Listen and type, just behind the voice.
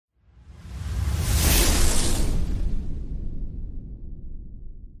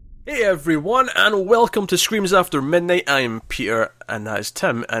Hey everyone, and welcome to Screams After Midnight. I'm Peter, and that is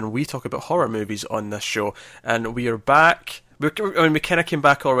Tim, and we talk about horror movies on this show. And we are back. We kind of came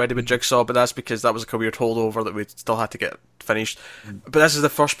back already with Jigsaw, but that's because that was like a weird holdover that we still had to get finished. But this is the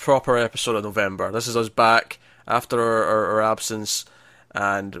first proper episode of November. This is us back after our absence,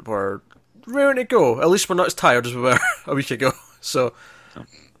 and we're raring to go. At least we're not as tired as we were a week ago. So,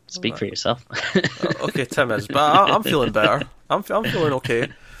 speak for yourself. Okay, Tim is, but I'm feeling better. I'm feeling okay.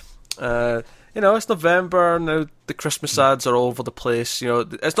 It's November now. The Christmas ads are all over the place.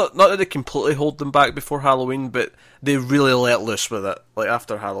 It's not that they completely hold them back before Halloween, but they really let loose with it. Like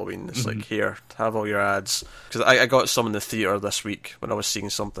after Halloween, it's like, here, have all your ads. Because I got some in the theater this week when I was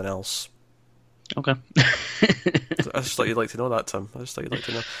seeing something else. Okay. I just thought you'd like to know that, Tim. I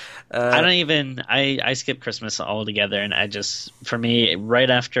skip Christmas altogether, and for me, right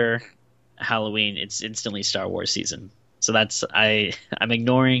after Halloween, it's instantly Star Wars season. So I'm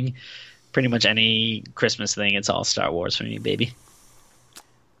ignoring pretty much any Christmas thing. It's all Star Wars for me, baby.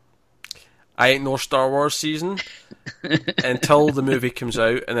 I ignore Star Wars season until the movie comes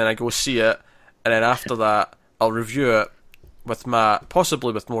out, and then I go see it, and then after that, I'll review it with Matt,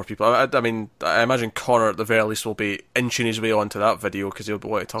 possibly with more people. I imagine Connor at the very least will be inching his way onto that video because he'll be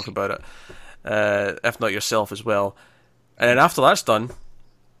wanting to talk about it, if not yourself as well. And then after that's done,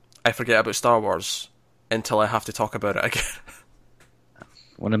 I forget about Star Wars until I have to talk about it again.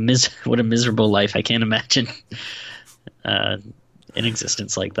 What a miserable life. I can't imagine an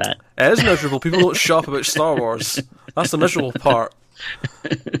existence like that. It is miserable. People don't shop about Star Wars. That's the miserable part.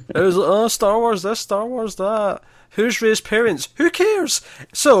 It was like, Star Wars this, Star Wars that. Who's Rey's parents? Who cares?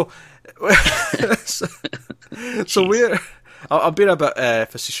 So we're... I'm being a bit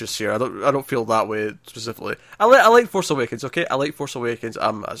facetious here. I don't feel that way specifically. I like Force Awakens, okay? I like Force Awakens.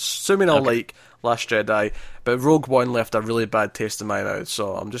 I'm assuming I'll like Last Jedi, but Rogue One left a really bad taste in my mouth,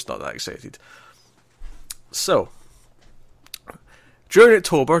 so I'm just not that excited. So, during the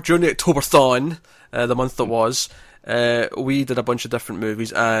Octoberthon, the month that was, we did a bunch of different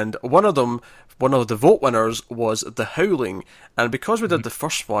movies, and one of the vote winners was The Howling. And because we did the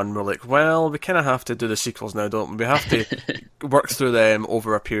first one, we're like, well, we kind of have to do the sequels now, don't we? We have to work through them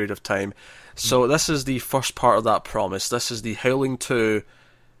over a period of time. So this is the first part of that promise. This is The Howling 2,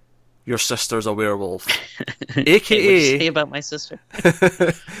 Your Sister's a Werewolf. A.K.A. What'd you say about my sister?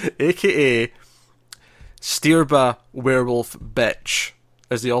 A.K.A. Stirba Werewolf Bitch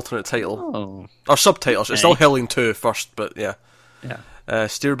is the alternate title. Oh. Or subtitles. It's still Howling 2 first, but yeah. Yeah.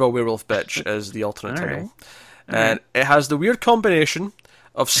 Stirba Werewolf Bitch is the alternate title. Right. And it has the weird combination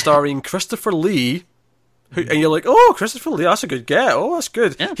of starring Christopher Lee, and you're like, oh, Christopher Lee, that's a good get. Oh, that's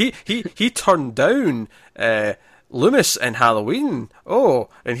good. Yeah. He turned down Loomis in Halloween. Oh,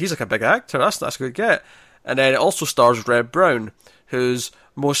 and he's like a big actor. That's a good get. And then it also stars Reb Brown, whose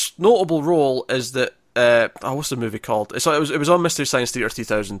most notable role is that what's the movie called? It was on Mystery Science Theater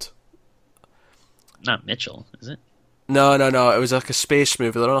 3000. Not Mitchell, is it? No. It was like a space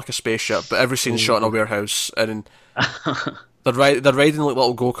movie. They're on like a spaceship, but every scene's shot in a warehouse, and they're riding like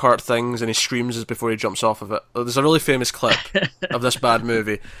little go-kart things, and he screams before he jumps off of it. There's a really famous clip of this bad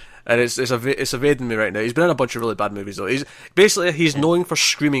movie, and it's evading me right now. He's been in a bunch of really bad movies though. He's known for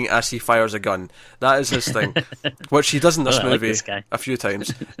screaming as he fires a gun. That is his thing, which he does in this movie a few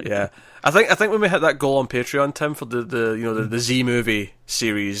times. Yeah, I think when we hit that goal on Patreon, Tim, for the Z movie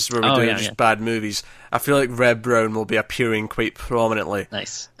series where we do just bad movies, I feel like Reb Brown will be appearing quite prominently.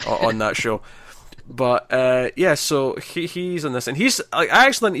 Nice. On that show. But so he's in this, and I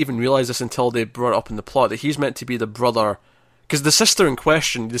actually didn't even realise this until they brought it up in the plot that he's meant to be the brother. Because the sister in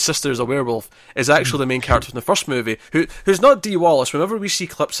question, the sister is a werewolf, is actually the main character from the first movie, who's not Dee Wallace. Whenever we see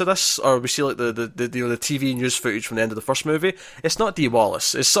clips of this, or we see like the TV news footage from the end of the first movie, it's not Dee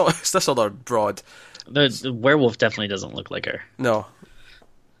Wallace. It's this other broad. The werewolf definitely doesn't look like her. No,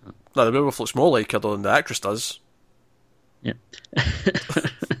 the werewolf looks more like her than the actress does. Yeah.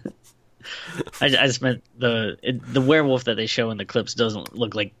 I just meant the werewolf that they show in the clips doesn't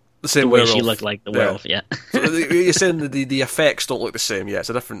look like the same way werewolf. She looked like the werewolf, yeah. So you're saying the effects don't look the same, yeah? It's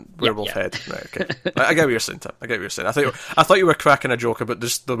a different werewolf head, right? Okay, I get what you're saying, Tim. I get what you're saying. I thought you were cracking a joke about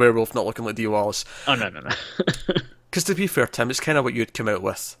the werewolf not looking like Dee Wallace. Oh no. Because to be fair, Tim, it's kind of what you'd come out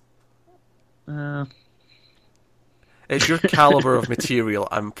with. It's your caliber of material.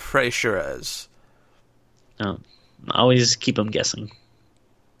 I'm pretty sure it is. Oh, always keep them guessing.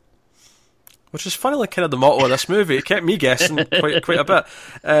 Which is funnily kind of the motto of this movie. It kept me guessing quite a bit.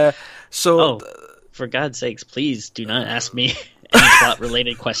 For God's sakes, please do not ask me any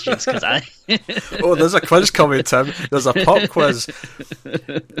plot-related questions, because I... Oh, there's a quiz coming, Tim. There's a pop quiz.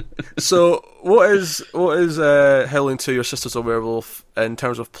 So, what is Howling 2, Your Sister's a Werewolf in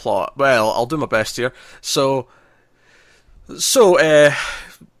terms of plot? Well, I'll do my best here. So, what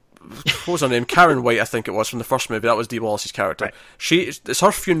was her name? Karen White, I think it was, from the first movie. That was Dee Wallace's character. Right. It's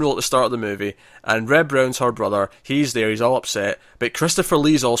her funeral at the start of the movie, and Red Brown's her brother. He's there, he's all upset. But Christopher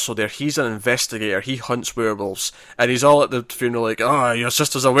Lee's also there. He's an investigator. He hunts werewolves. And he's all at the funeral like, your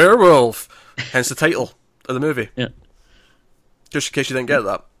sister's a werewolf. Hence the title of the movie. Yeah. Just in case you didn't get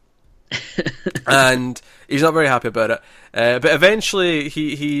that. And he's not very happy about it. But eventually,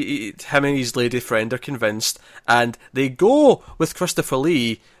 him and his lady friend are convinced, and they go with Christopher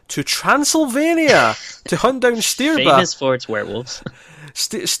Lee to Transylvania to hunt down Stirba. Famous for its werewolves.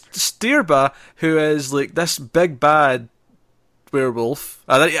 Stirba, who is like this big bad werewolf.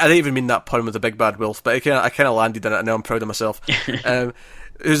 I didn't even mean that pun with the big bad wolf, but I kind of landed in it, and now I'm proud of myself.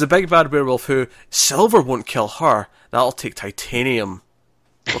 Who's a big bad werewolf who silver won't kill her. That'll take titanium.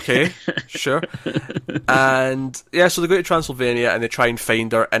 Okay, sure. And yeah, so they go to Transylvania and they try and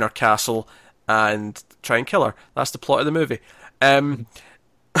find her in her castle and try and kill her. That's the plot of the movie. That's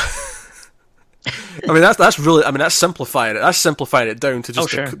simplifying it. That's simplifying it down to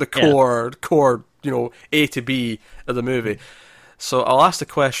just the core, A to B of the movie. So I'll ask the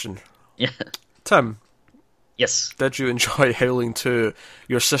question. Yeah. Tim. Yes. Did you enjoy Howling 2?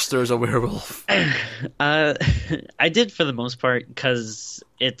 Your sister is a werewolf. I did for the most part, because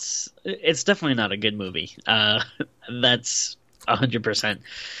it's definitely not a good movie. That's 100%.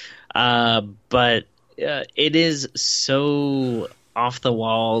 But it is so off the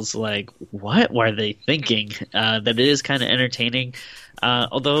walls. Like, what were they thinking? That it is kind of entertaining.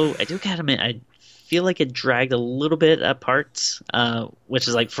 Although I do gotta admit, I feel like it dragged a little bit at parts, which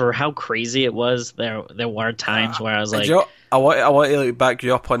is like, for how crazy it was, there were times where I was like, I want to back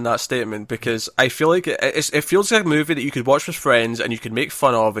you up on that statement, because I feel like it feels like a movie that you could watch with friends and you could make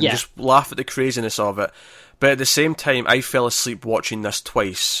fun of and just laugh at the craziness of it. But at the same time, I fell asleep watching this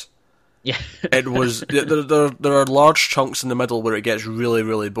twice. Yeah, it was there are large chunks in the middle where it gets really,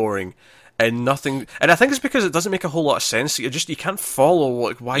 really boring. And nothing, and I think it's because it doesn't make a whole lot of sense. You can't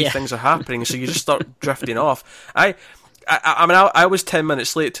follow why things are happening, so you just start drifting off. I was 10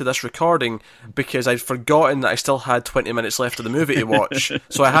 minutes late to this recording because I'd forgotten that I still had 20 minutes left of the movie to watch,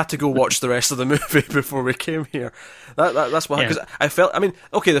 so I had to go watch the rest of the movie before we came here. That's why, because I felt.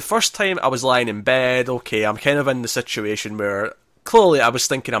 The first time I was lying in bed. Okay, I'm kind of in the situation where clearly I was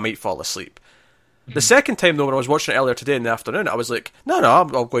thinking I might fall asleep. The second time, though, when I was watching it earlier today in the afternoon, I was like, no,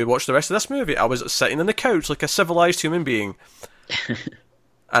 I'll go watch the rest of this movie. I was sitting on the couch like a civilized human being.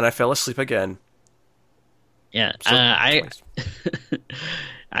 And I fell asleep again. Yeah, so, I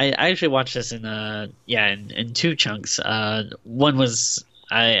actually watched this in two chunks. One was,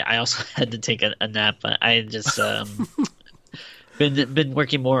 I also had to take a nap. I had just been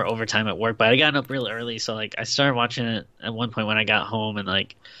working more overtime at work, but I got up real early, so like I started watching it at one point when I got home, and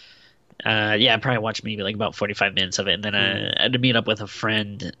like I probably watched maybe like about 45 minutes of it, and then I had to meet up with a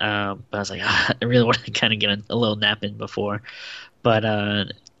friend. But I was like, I really want to kind of get a little nap in before. But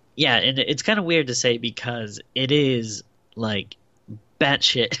and it's kind of weird to say because it is like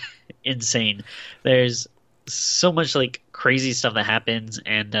batshit insane. There's so much like crazy stuff that happens,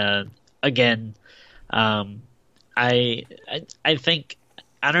 and again, I think,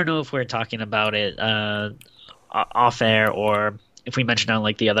 I don't know if we're talking about it off air or if we mentioned on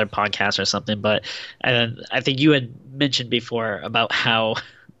like the other podcast or something, but I think you had mentioned before about how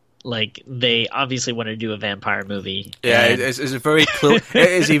like they obviously want to do a vampire movie. Yeah, it's a very clear.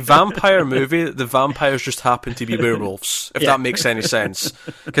 It is a vampire movie. The vampires just happen to be werewolves, if that makes any sense.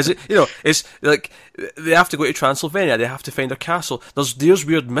 Because it's like they have to go to Transylvania. They have to find a castle. There's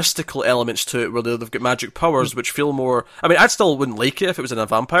weird mystical elements to it where they've got magic powers, which feel more. I mean, I still wouldn't like it if it was in a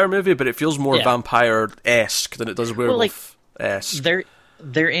vampire movie, but it feels more vampire-esque than it does werewolf.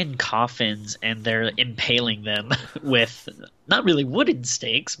 They're in coffins and they're impaling them with not really wooden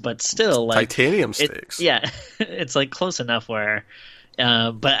stakes, but still like titanium stakes. It's like close enough where.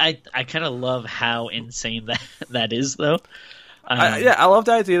 But I kind of love how insane that is, though. I love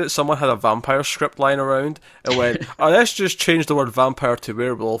the idea that someone had a vampire script lying around and went, let's just change the word vampire to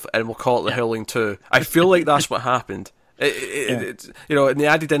werewolf and we'll call it The Howling 2. I feel like that's what happened. And they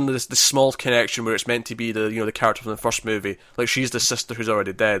added in this small connection where it's meant to be the character from the first movie, like she's the sister who's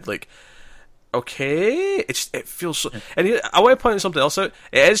already dead. Like, okay, it feels so. And I want to point something else out.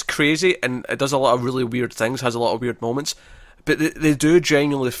 It is crazy and it does a lot of really weird things, has a lot of weird moments. But they do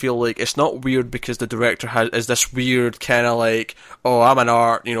genuinely feel like it's not weird because the director is this weird kind of like, I'm an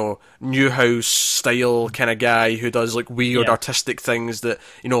art, Newhouse style kind of guy who does like weird artistic things that,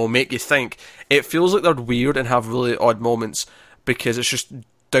 make you think. It feels like they're weird and have really odd moments because it's just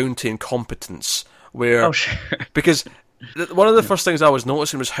down to incompetence. Where, Oh, sure. because one of the first things I was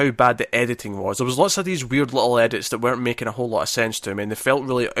noticing was how bad the editing was. There was lots of these weird little edits that weren't making a whole lot of sense to me, and they felt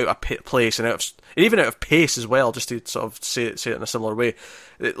really out of place and even out of pace as well. Just to sort of say it in a similar way,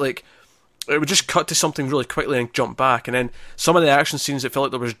 it would just cut to something really quickly and jump back, and then some of the action scenes, it felt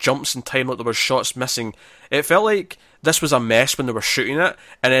like there was jumps in time, like there were shots missing. It felt like this was a mess when they were shooting it,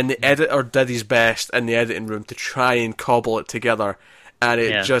 and then the editor did his best in the editing room to try and cobble it together, and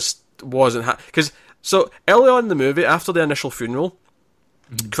it just wasn't. Because so early on in the movie, after the initial funeral,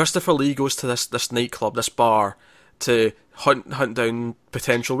 Christopher Lee goes to this nightclub, this bar, to hunt down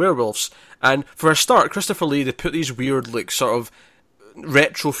potential werewolves. And for a start, Christopher Lee, they put these weird, like, sort of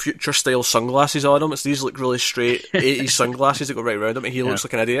retro future style sunglasses on him. It's these like really straight 80s sunglasses that go right around him, and he looks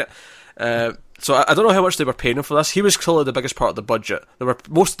like an idiot. So I don't know how much they were paying him for this. He was clearly the biggest part of the budget.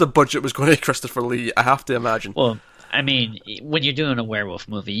 Most of the budget was going to Christopher Lee, I have to imagine. Well, I mean, when you're doing a werewolf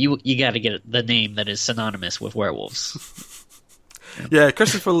movie, you got to get the name that is synonymous with werewolves. Yeah,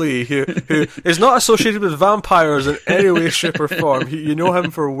 Christopher Lee, who is not associated with vampires in any way, shape, or form. You know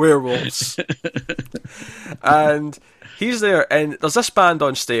him for werewolves. And he's there, and there's this band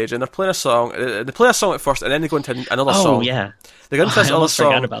on stage, and they're playing a song. They play a song at first, and then they go into another song. Oh, yeah. They go into this other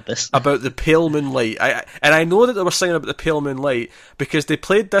song about this. about the pale moonlight. I know that they were singing about the pale moonlight because they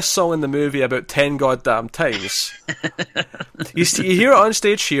played this song in the movie about 10 goddamn times. You hear it on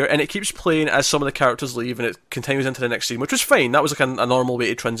stage here, and it keeps playing as some of the characters leave, and it continues into the next scene, which was fine. That was like a normal way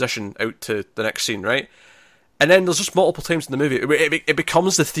to transition out to the next scene, right? And then there's just multiple times in the movie it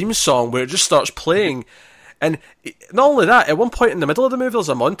becomes the theme song where it just starts playing. And not only that, at one point in the middle of the movie there's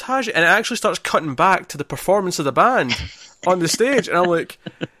a montage, and it actually starts cutting back to the performance of the band on the stage, and I'm like,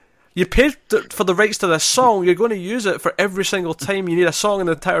 you paid for the rights to this song, you're going to use it for every single time you need a song in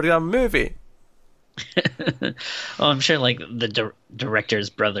the entire damn movie. Well, I'm sure like the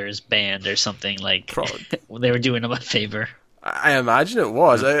director's brother's band or something, like they were doing him a favor. I imagine it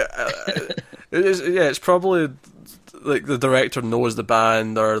was. It's probably like the director knows the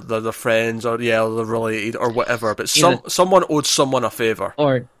band, or they're friends, or they're related, or whatever. But someone owed someone a favor,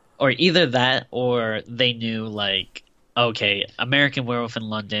 or either that, or they knew like, okay, American Werewolf in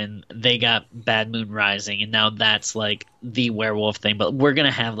London, they got Bad Moon Rising, and now that's like the werewolf thing. But we're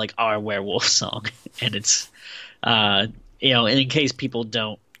gonna have like our werewolf song, and it's in case people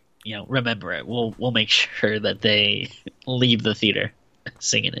don't remember it, we'll make sure that they leave the theater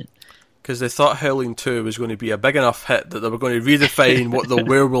singing it. Because they thought Howling 2 was going to be a big enough hit that they were going to redefine what the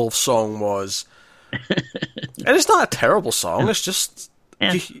werewolf song was. And it's not a terrible song, it's just...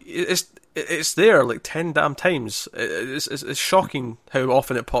 Yeah. It's there like 10 damn times. It's shocking how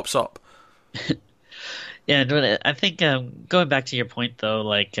often it pops up. Yeah, I think going back to your point though,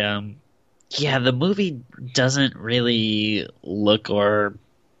 like, the movie doesn't really look or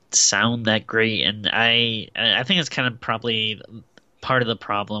sound that great, and I think it's kind of probably part of the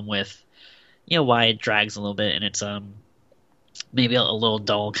problem with why it drags a little bit, and it's maybe a little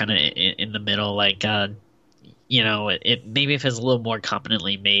dull kind of in the middle, like it maybe if it's a little more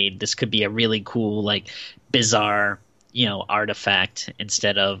competently made, this could be a really cool, like, bizarre artifact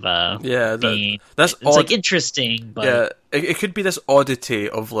instead of being that's it's odd. Like interesting, but it could be this oddity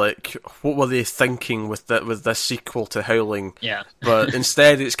of like, what were they thinking with this sequel to Howling? Yeah, but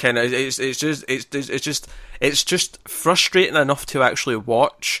instead it's kind of it's just frustrating enough to actually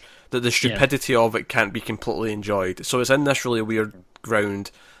watch that the stupidity of it can't be completely enjoyed. So it's in this really weird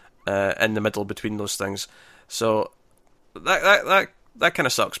ground in the middle between those things. So that kind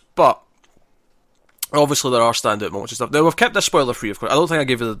of sucks, but. Obviously, there are standout moments and stuff. Now, we've kept this spoiler-free, of course. I don't think I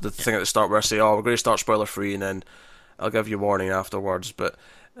gave you the thing at the start where I say, we're going to start spoiler-free, and then I'll give you a warning afterwards. But,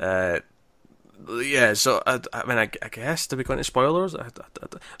 so, I guess, do we go into spoilers?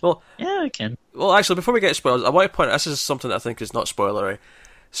 Well, yeah, I can. Well, actually, before we get to spoilers, I want to point out, this is something that I think is not spoilery.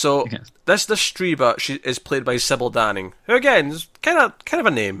 So, this Streba, she is played by Sybil Danning, who, again, is kind of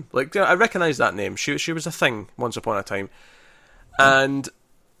a name. Like, I recognise that name. She was a thing once upon a time. And...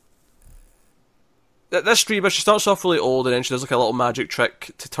 this Streba, she starts off really old, and then she does like a little magic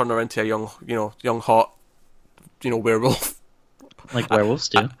trick to turn her into a young hot, werewolf. Like werewolves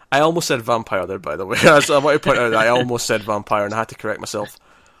do. I almost said vampire there, by the way. I want to point out that I almost said vampire, and I had to correct myself.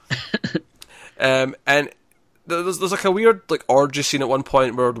 And there's like a weird like orgy scene at one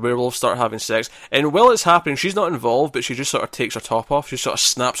point where the werewolves start having sex, and while it's happening, she's not involved, but she just sort of takes her top off. She sort of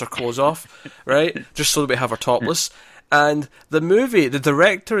snaps her clothes off, right, just so that we have her topless. And the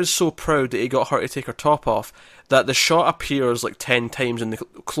director is so proud that he got her to take her top off that the shot appears like 10 times in the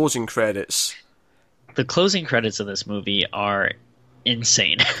closing credits. The closing credits of this movie are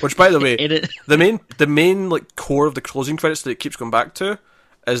insane. Which, by the way, the main like core of the closing credits that it keeps going back to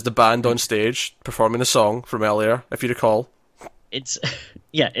is the band on stage performing the song from earlier, if you recall. It's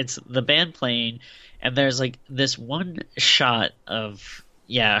it's the band playing, and there's like this one shot of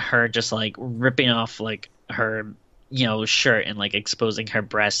her just like ripping off like her shirt and like exposing her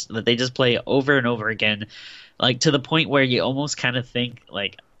breasts that they just play over and over again, like to the point where you almost kind of think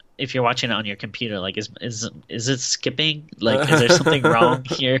like, if you're watching it on your computer, like is it skipping? Like, is there something wrong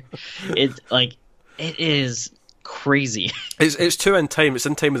here? It is crazy. It's too in time. It's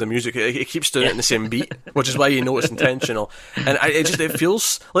in time with the music. It keeps doing it in the same beat, which is why you know it's intentional. And it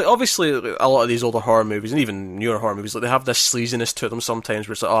feels like, obviously, a lot of these older horror movies and even newer horror movies, like, they have this sleaziness to them sometimes,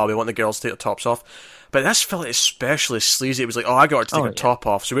 where it's like, oh, we want the girls to take their tops off. But this felt especially sleazy. It was like, oh, I got her to take her top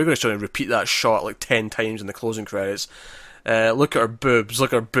off, so we're going to try and repeat that shot like 10 times in the closing credits. Look at our boobs.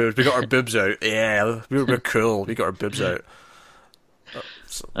 Look at our boobs. We got our boobs out. Yeah, we're cool. We got our boobs out.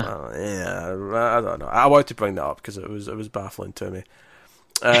 I don't know. I wanted to bring that up because it was baffling to me.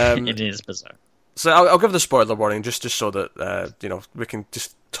 It is bizarre. So I'll give the spoiler warning just so that we can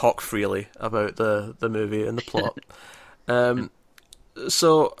just talk freely about the movie and the plot.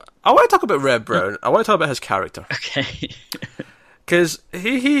 So I want to talk about Red Brown. I want to talk about his character. Okay. Because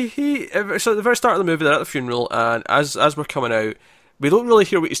so at the very start of the movie, they're at the funeral, and as we're coming out, we don't really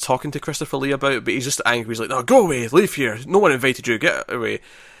hear what he's talking to Christopher Lee about, but he's just angry. He's like, no, go away, leave here. No one invited you, get away.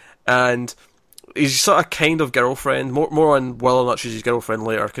 And he's sort of kind of girlfriend, more on whether or not she's his girlfriend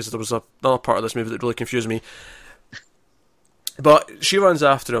later, because there was another part of this movie that really confused me. But she runs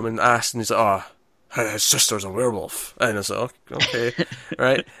after him and asks, and he's like, oh, his sister's a werewolf. And it's like, okay,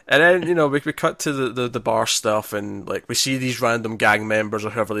 right. And then, we cut to the bar stuff, and like we see these random gang members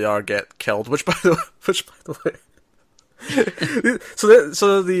or whoever they are get killed, which by the way,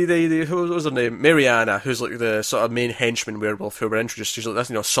 so the who was her name? Mariana, who's like the sort of main henchman werewolf who were introduced. She's like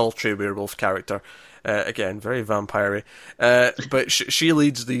this, sultry werewolf character. Again, very vampire-y. But she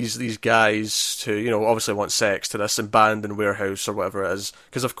leads these guys to, obviously want sex, to this abandoned warehouse or whatever it is,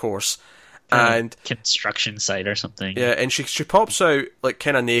 because of course. And construction site or something. Yeah, and she pops out like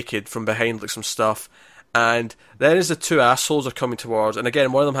kind of naked from behind like some stuff. And then as the two assholes are coming towards, and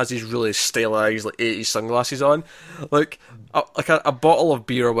again, one of them has these really stylized, like 80s sunglasses on, like a bottle of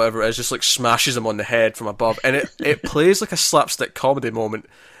beer or whatever it is, just like smashes him on the head from above, and it plays like a slapstick comedy moment.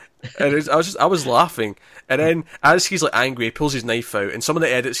 And I was laughing, and then as he's like angry, he pulls his knife out, and some of the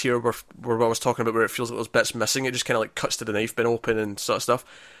edits here were what I was talking about, where it feels like those bits missing. It just kind of like cuts to the knife being open and sort of stuff.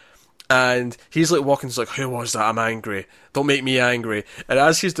 And he's like walking, he's like, who was that? I'm angry. Don't make me angry. And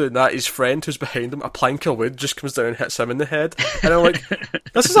as he's doing that, his friend who's behind him, a plank of wood, just comes down and hits him in the head. And I'm like,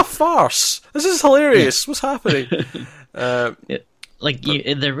 this is a farce. This is hilarious. What's happening? There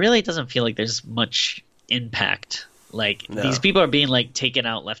really doesn't feel like there's much impact. Like, these people are being like taken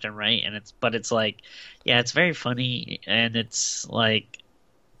out left and right, and it's like, yeah, it's very funny, and it's like,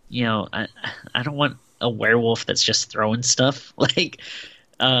 I don't want a werewolf that's just throwing stuff. Like,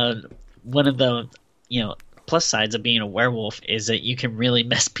 one of the plus sides of being a werewolf is that you can really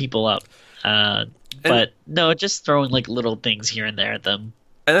mess people up. But no, just throwing like little things here and there at them.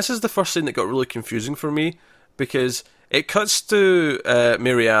 And this is the first thing that got really confusing for me, because it cuts to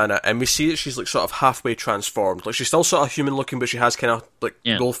Mariana, and we see that she's like sort of halfway transformed. Like, she's still sort of human looking, but she has kind of like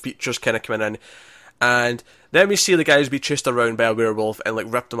wolf features kind of coming in. And then we see the guys be chased around by a werewolf and like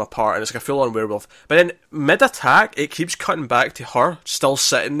rip them apart, and it's like a full-on werewolf. But then mid-attack, it keeps cutting back to her still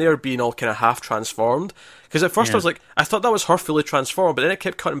sitting there, being all kind of half transformed. Because at first I was like, I thought that was her fully transformed, but then it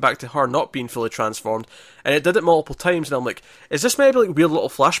kept cutting back to her not being fully transformed, and it did it multiple times. And I'm like, is this maybe like weird little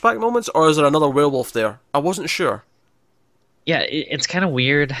flashback moments, or is there another werewolf there? I wasn't sure. Yeah, it's kind of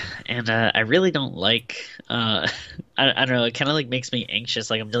weird, and I really don't like. I don't know. It kind of like makes me anxious.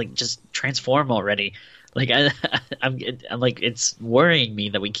 Like, I'm like, just transform already. Like, I'm like, it's worrying me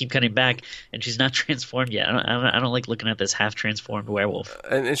that we keep cutting back, and she's not transformed yet. I don't like looking at this half transformed werewolf.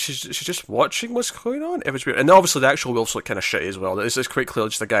 And she's just watching what's going on. It was weird, and obviously the actual wolves look kind of shitty as well. It's quite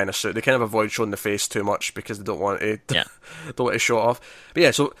clearly just a guy in a suit. They kind of avoid showing the face too much because they don't want to don't want to show it off. But yeah,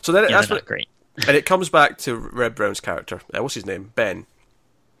 so then that's not great. And it comes back to Red Brown's character. What's his name? Ben.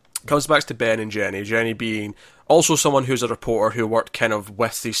 Comes back to Ben and Jenny. Jenny being also someone who's a reporter who worked kind of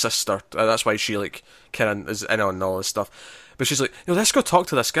with his sister. That's why she like kind of is in on all this stuff. But she's like, let's go talk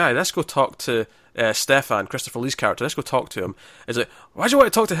to this guy. Let's go talk to Stefan, Christopher Lee's character. Let's go talk to him. He's like, why do you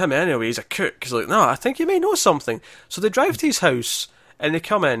want to talk to him anyway? He's a cook. He's like, no, I think you may know something. So they drive to his house and they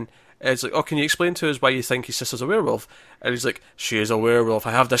come in. It's like, oh, can you explain to us why you think his sister's a werewolf? And he's like, she is a werewolf.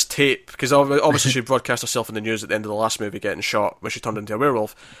 I have this tape. Because obviously she broadcast herself in the news at the end of the last movie getting shot when she turned into a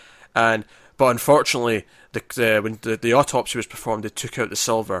werewolf. But unfortunately, when the autopsy was performed, they took out the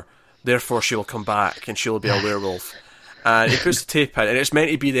silver. Therefore, she will come back and she will be a werewolf. And he puts the tape in, and it's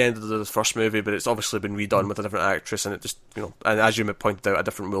meant to be the end of the first movie, but it's obviously been redone with a different actress, and it just, and as you pointed out, a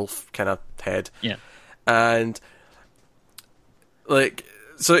different wolf kind of head. Yeah. And,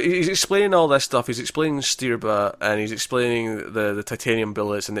 so he's explaining all this stuff. He's explaining Stirba, and he's explaining the titanium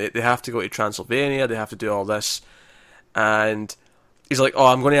bullets, and they have to go to Transylvania, they have to do all this. And he's like, oh,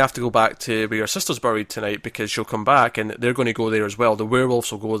 I'm going to have to go back to where your sister's buried tonight because she'll come back and they're going to go there as well. The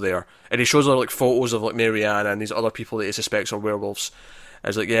werewolves will go there. And he shows her photos of Mariana and these other people that he suspects are werewolves. And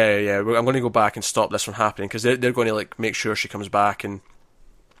he's like, yeah, I'm going to go back and stop this from happening because they're going to make sure she comes back and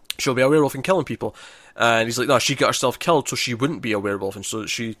she'll be a werewolf and killing people. And he's like, no, she got herself killed so she wouldn't be a werewolf and so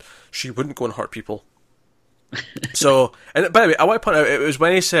she wouldn't go and hurt people. So, and by the way, I want to point out, it was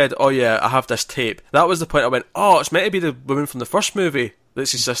when he said, oh yeah, I have this tape, that was the point I went, oh, it's meant to be the woman from the first movie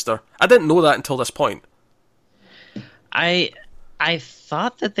that's his sister. I didn't know that until this point. I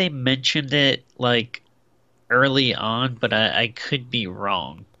thought that they mentioned it early on, but I could be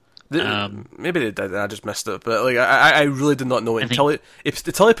wrong. Maybe they did and I just missed it, but I really did not know it until he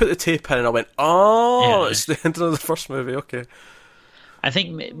put the tape in and I went, oh, yeah. It's the end of the first movie, okay. I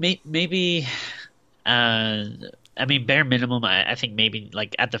think maybe... I mean, bare minimum, I think maybe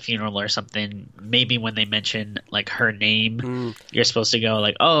at the funeral or something, maybe when they mention her name, you're supposed to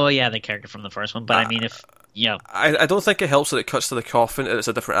go oh yeah, the character from the first one. But I mean, if I don't think it helps that it cuts to the coffin and it's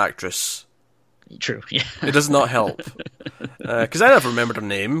a different actress. True, yeah, it does not help because I never remembered her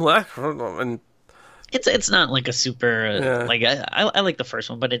name. And it's not a super I like the first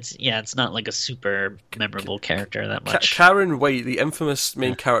one, but it's not a super memorable character that much. Karen White, the infamous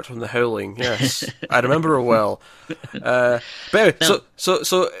main character from The Howling. Yes, I remember her well. But anyway,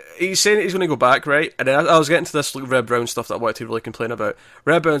 so he's saying that he's going to go back, right? And then I was getting to this Red Brown stuff that I wanted to really complain about.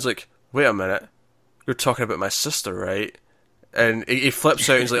 Red Brown's like, wait a minute, you're talking about my sister, right? And he flips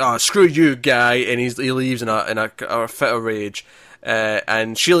out and he's like, oh, screw you, guy, and he leaves in a fit of rage.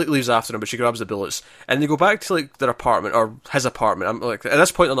 And she leaves after him, but she grabs the bullets, and they go back to their apartment or his apartment. I'm at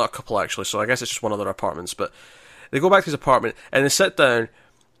this point they're not a couple actually, so I guess it's just one of their apartments. But they go back to his apartment and they sit down,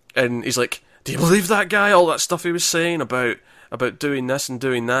 and he's like, "Do you believe that guy? All that stuff he was saying about doing this and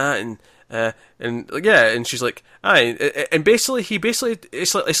doing that, and she's like, aye, and basically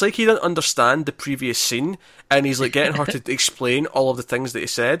it's like he didn't understand the previous scene, and he's getting her to explain all of the things that he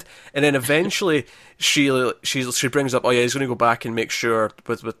said, and then eventually she brings up, oh yeah, he's going to go back and make sure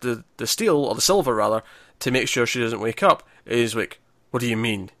with the steel or the silver rather to make sure she doesn't wake up. And he's like, what do you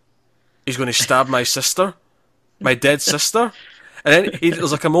mean? He's going to stab my sister, my dead sister? And then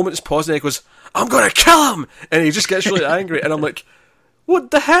there's a moment's pause, and he goes, I'm going to kill him, and he just gets really angry, and I'm like, what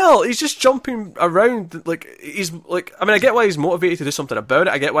the hell? He's just jumping around he's I mean, I get why he's motivated to do something about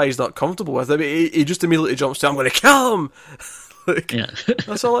it. I get why he's not comfortable with it. But he just immediately jumps to, I'm going to kill him.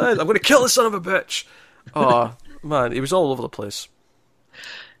 That's all it is. I'm going to kill the son of a bitch. Oh man, he was all over the place.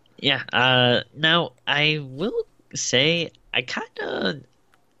 Yeah. Now I will say I kind of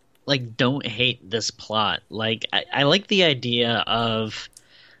don't hate this plot. I like the idea of,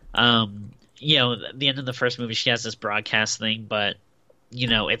 at the end of the first movie, she has this broadcast thing, but.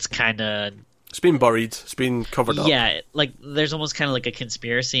 It's kind of... It's been buried. It's been covered up. Yeah, there's almost kind of a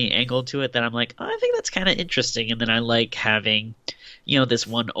conspiracy angle to it that I'm like, oh, I think that's kind of interesting. And then I like having, this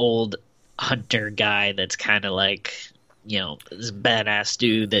one old hunter guy that's kind of this badass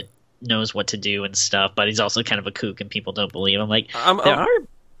dude that knows what to do and stuff, but he's also kind of a kook and people don't believe him. There are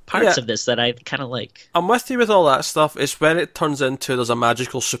parts of this that I kind of like. I'm with you with all that stuff. It's when it turns into there's a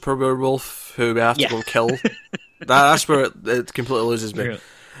magical super werewolf who we have to go and kill. That's where it completely loses me.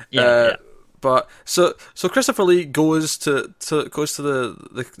 Yeah. But so Christopher Lee goes to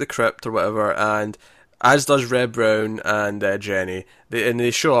the crypt or whatever, and as does Red Brown and Jenny. They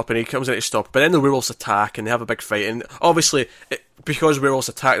show up, and he comes in to stop. But then the werewolves attack, and they have a big fight. And obviously, because werewolves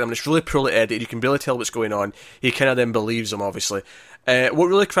attack them, it's really poorly edited. You can barely tell what's going on. He kind of then believes them, obviously. What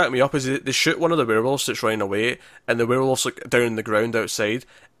really cracked me up is they shoot one of the werewolves that's running away, and the werewolf's down on the ground outside,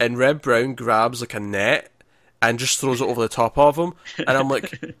 and Red Brown grabs a net and just throws it over the top of him, and I'm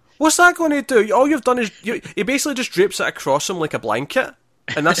like, what's that going to do? All you've done is he basically just drapes it across him like a blanket,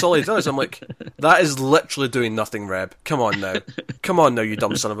 and that's all he does. I'm like, that is literally doing nothing, Reb. Come on now, you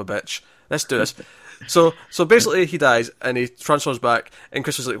dumb son of a bitch. Let's do this. So basically he dies and he transforms back, and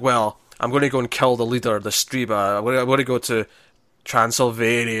Chris was like, well, I'm going to go and kill the leader, the Striba. I'm going to go to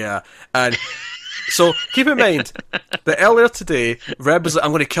Transylvania, and so keep in mind that earlier today, Reb was like,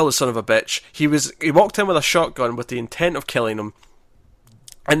 I'm going to kill the son of a bitch. He walked in with a shotgun with the intent of killing him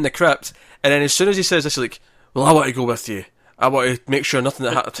in the crypt, and then as soon as he says this, he's like, well, I want to go with you. I want to make sure nothing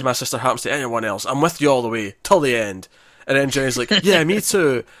that happened to my sister happens to anyone else. I'm with you all the way, till the end. And then Jenny's like, yeah, me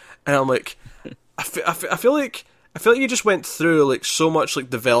too. And I'm like, I feel like I feel like you just went through like so much like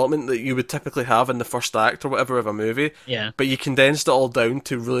development that you would typically have in the first act or whatever of a movie. Yeah. But you condensed it all down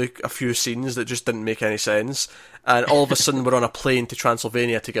to really a few scenes that just didn't make any sense, and all of a sudden we're on a plane to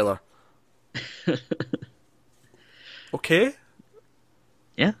Transylvania together. Okay.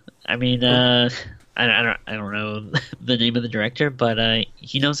 Yeah. I mean, I don't know the name of the director, but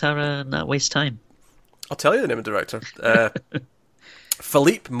he knows how to not waste time. I'll tell you the name of the director.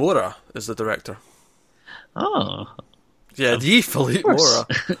 Philippe Mora is the director. Oh. Yeah, the Philippe Mora.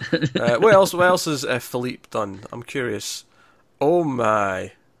 What else has Philippe done? I'm curious. Oh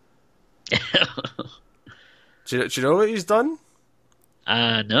my. Do you know what he's done?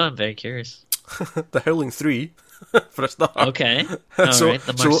 No, I'm very curious. The Howling 3, for a start. Okay. Alright,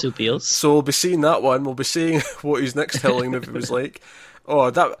 the marsupials. So we'll be seeing that one. We'll be seeing what his next Howling movie was like. Oh,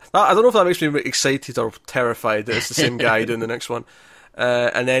 that I don't know if that makes me excited or terrified that it's the same guy doing the next one.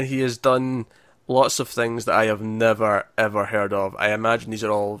 And then he has done lots of things that I have never, ever heard of. I imagine these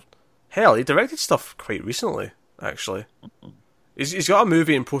are all... Hell, he directed stuff quite recently, actually. He's got a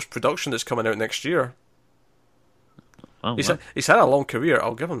movie in post-production that's coming out next year. Oh, he's had a long career,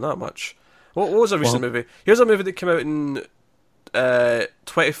 I'll give him that much. What was a recent movie? Here's a movie that came out in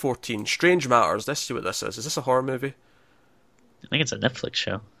 2014, Strange Matters. Let's see what this is. Is this a horror movie? I think it's a Netflix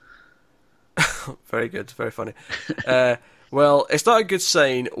show. Very good, very funny. Well, it's not a good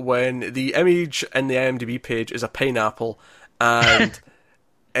sign when the image in the IMDb page is a pineapple, and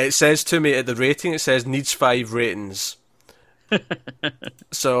it says to me at the rating, it says needs 5 ratings.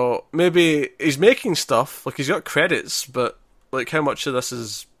 So maybe he's making stuff, like he's got credits, but like how much of this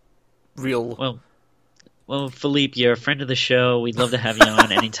is real? Well, Philippe, you're a friend of the show. We'd love to have you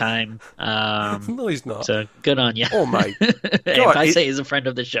on anytime. No, he's not. So good on you. Oh my God! If I say he's a friend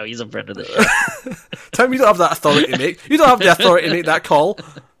of the show, he's a friend of the show. Tell me you don't have that authority to make. You don't have the authority to make that call.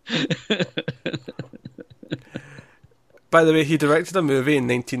 By the way, he directed a movie in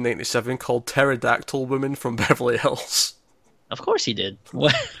 1997 called Pterodactyl Woman from Beverly Hills. Of course he did.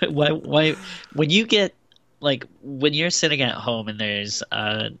 Why? When you get when you're sitting at home and there's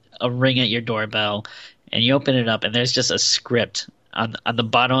a ring at your doorbell, and you open it up and there's just a script on the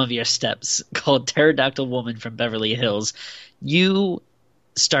bottom of your steps called Pterodactyl Woman from Beverly Hills, you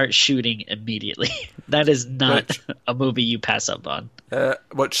start shooting immediately. That is not a movie you pass up on.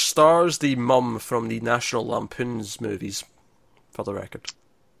 Which stars the mum from the National Lampoon's movies, for the record.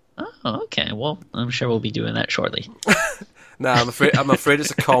 Oh, okay. Well, I'm sure we'll be doing that shortly. Nah, I'm afraid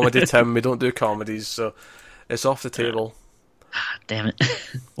it's a comedy, Tim. We don't do comedies, so it's off the table. Damn it.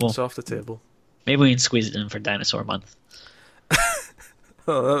 Well, it's off the table. Maybe we can squeeze it in for Dinosaur Month.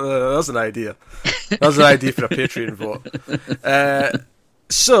 Oh, that's an idea. That's an idea for a Patreon vote.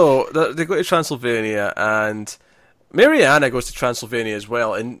 So they go to Transylvania, and Mariana goes to Transylvania as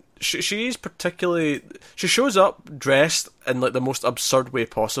well, and she's particularly... She shows up dressed in like the most absurd way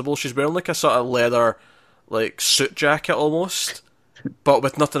possible. She's wearing like a sort of leather like suit jacket almost, but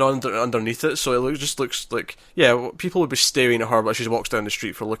with nothing underneath it, so it just looks like, yeah, people would be staring at her but she walks down the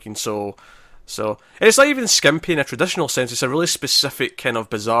street for looking so... And it's not even skimpy in a traditional sense, it's a really specific kind of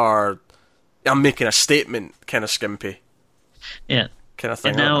bizarre, I'm making a statement kind of skimpy. Yeah. Kind of thing.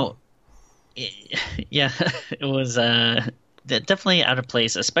 And now, yeah, it was definitely out of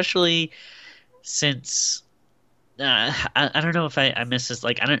place, especially since... I don't know if I missed this.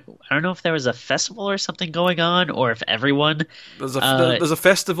 Like, I don't know if there was a festival or something going on, or if everyone... There's a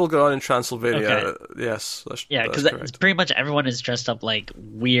festival going on in Transylvania. Okay. Yes. Because pretty much everyone is dressed up like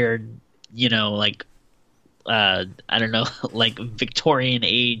weird, like I don't know, like Victorian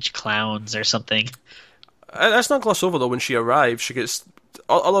age clowns or something. Let's not gloss over though. When she arrives, she gets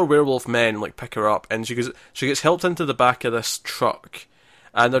other werewolf men like pick her up, and she gets helped into the back of this truck.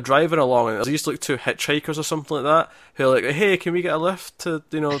 And they're driving along, and there's these like 2 hitchhikers or something like that who are like, "Hey, can we get a lift to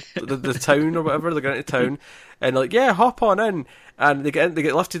the town or whatever?" They get into town, and like, "Yeah, hop on in." And they get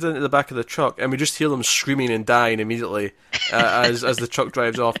lifted into the back of the truck, and we just hear them screaming and dying immediately as the truck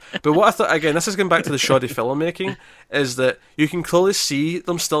drives off. But what I thought, again, this is going back to the shoddy filmmaking, is that you can clearly see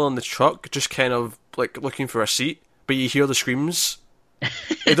them still in the truck, just kind of like looking for a seat, but you hear the screams.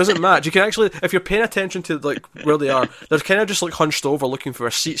 It doesn't match. You can actually, if you're paying attention to like where they are, they're kind of just like hunched over looking for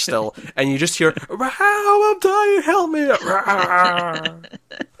a seat still, and you just hear, "Wow, I'm dying, help me!"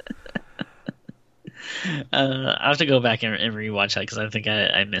 I have to go back and rewatch that because I think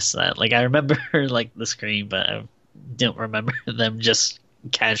I missed that. Like, I remember like the scream, but I don't remember them just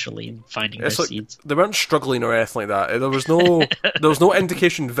casually finding their seats. They weren't struggling or anything like that. There was no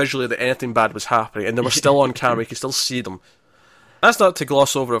indication visually that anything bad was happening, and they were still on camera. You could still see them. That's not to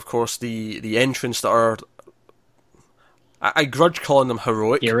gloss over, of course, the entrance that are I grudge calling them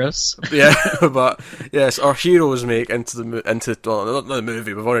heroic Heroes. Yeah, but yes, our heroes make into well, not the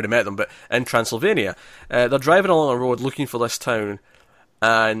movie. We've already met them, but in Transylvania, they're driving along a road looking for this town,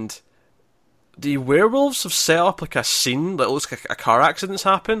 and the werewolves have set up like a scene that looks like a car accident's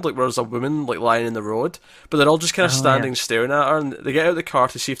happened, like where there's a woman like lying in the road, but they're all just kind of standing staring at her, and they get out of the car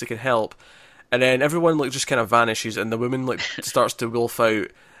to see if they can help, and then everyone like just kind of vanishes, and the woman like starts to wolf out.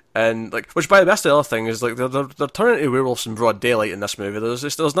 And like, which by the way, that's the other thing is like they're turning into werewolves in broad daylight in this movie.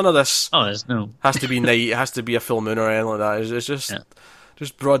 There's none of this. Oh, there's no. Has to be night. It has to be a full moon or anything like that. It's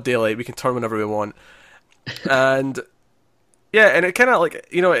just broad daylight. We can turn whenever we want. And yeah, and it kind of like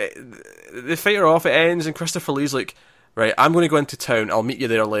they fight her off. It ends, and Christopher Lee's like, right, I'm going to go into town. I'll meet you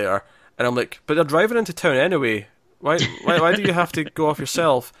there later. And I'm like, but they're driving into town anyway. Why do you have to go off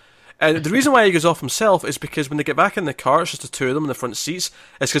yourself? And the reason why he goes off himself is because when they get back in the car, it's just the two of them in the front seats.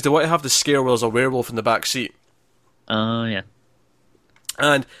 It's because they want to have the scare where there's a werewolf in the back seat. Oh, yeah.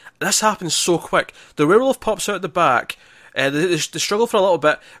 And this happens so quick. The werewolf pops out the back. They struggle for a little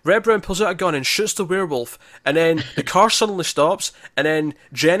bit. Red Brown pulls out a gun and shoots the werewolf. And then the car suddenly stops. And then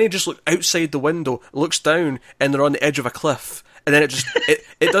Jenny just looks outside the window, looks down, and they're on the edge of a cliff. And then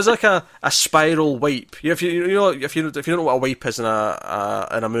it does like a spiral wipe. If you don't know what a wipe is in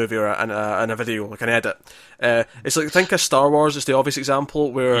a movie or in a video, like an edit, it's like, think of Star Wars. It's the obvious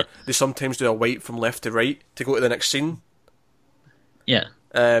example where they sometimes do a wipe from left to right to go to the next scene. Yeah.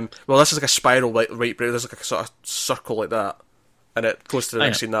 Well, this is like a spiral wipe. There's like a sort of circle like that, and it goes to the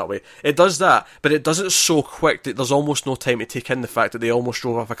next scene that way. It does that, but it does it so quick that there's almost no time to take in the fact that they almost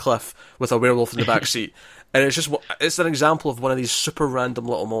drove off a cliff with a werewolf in the back seat. And it's an example of one of these super random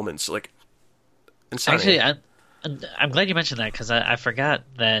little moments, like insanity. Actually, I'm glad you mentioned that because I forgot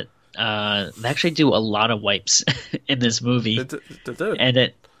that they actually do a lot of wipes in this movie. They do.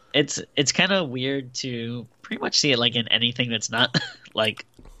 And it's kind of weird to pretty much see it like in anything that's not like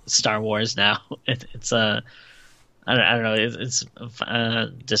Star Wars now. It's I don't know. It's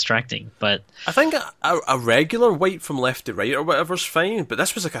distracting, but I think a regular wipe from left to right or whatever's fine. But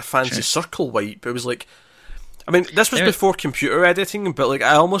this was like a fancy circle wipe. It was like, I mean, this was before computer editing, but like it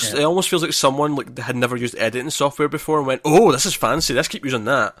almost feels like someone like had never used editing software before and went, "Oh, this is fancy. Let's keep using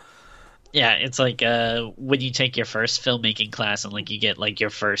that." Yeah, it's like when you take your first filmmaking class and like you get like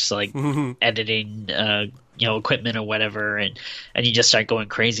your first like editing equipment or whatever, and you just start going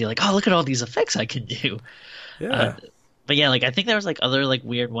crazy like, "Oh, look at all these effects I can do." Yeah. But yeah, like I think there was like other like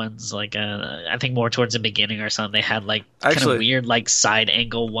weird ones, like I think more towards the beginning or something. They had like kind of weird like side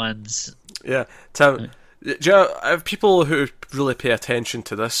angle ones. Yeah, Tim. Do you know, I have people who really pay attention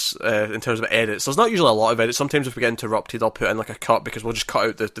to this in terms of edits. There's not usually a lot of edits. Sometimes if we get interrupted, I'll put in like a cut because we'll just cut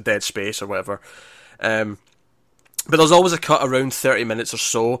out the dead space or whatever. But there's always a cut around 30 minutes or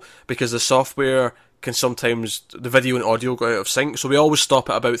so because the software can sometimes, the video and audio go out of sync. So we always stop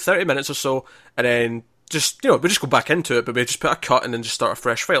at about 30 minutes or so and then just, we just go back into it, but we just put a cut and then just start a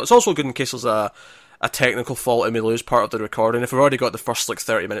fresh file. It's also good in case there's a technical fault and we lose part of the recording. If we've already got the first like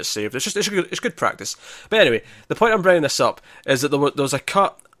 30 minutes saved, it's good practice. But anyway, the point I'm bringing this up is that there was a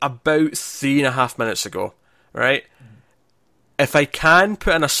cut about 3.5 minutes ago, right? If I can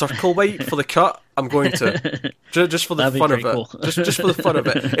put in a circle wipe for the cut, I'm going to, just for the fun of it. Cool. just for the fun of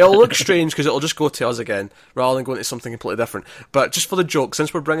it. It'll look strange because it'll just go to us again rather than going to something completely different. But just for the joke,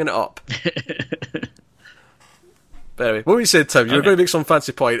 since we're bringing it up. But anyway, what you said, Tim, you were going to make some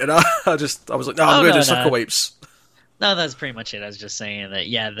fancy point, and I was like, no, I'm going to do circle wipes. No, that's pretty much it. I was just saying that,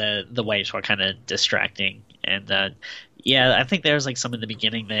 yeah, the wipes were kind of distracting, and yeah, I think there was like some in the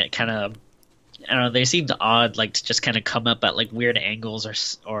beginning that kind of, I don't know, they seemed odd, like to just kind of come up at like weird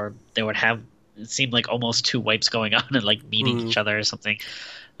angles, or they would have, it seemed like almost two wipes going on and like meeting each other or something.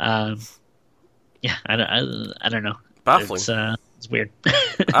 Yeah, I don't know. Baffling. It's weird.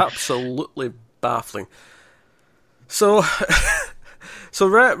 Absolutely baffling. So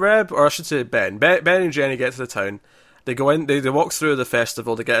Reb, or I should say Ben and Jenny get to the town. They go in, they walk through the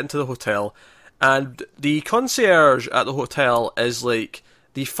festival, they get into the hotel, and the concierge at the hotel is like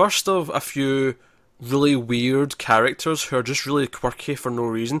the first of a few really weird characters who are just really quirky for no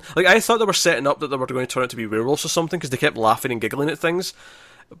reason. Like, I thought they were setting up that they were going to turn out to be werewolves or something because they kept laughing and giggling at things.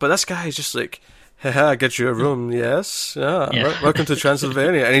 But this guy is just like, haha, get you a room, yes, yeah. Welcome to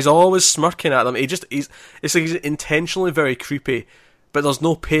Transylvania. And he's always smirking at them. It's like he's intentionally very creepy, but there's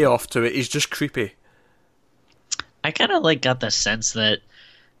no payoff to it. He's just creepy. I kind of like got the sense that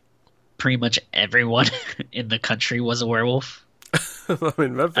pretty much everyone in the country was a werewolf. I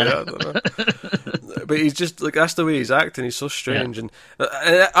mean, maybe, I don't know. But he's just like, that's the way he's acting. He's so strange. Yeah.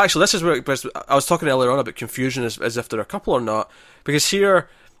 And actually, this is where I was talking earlier on about confusion as if they're a couple or not. Because here,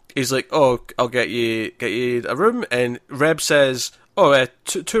 he's like, "Oh, I'll get you a room," and Reb says, "Oh,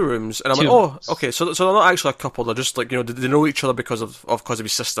 two rooms," and I'm like, "Oh, okay." So they're not actually a couple. They're just like, they know each other because of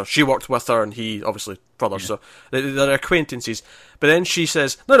his sister. She worked with her, and he obviously brothers, so they're acquaintances. But then she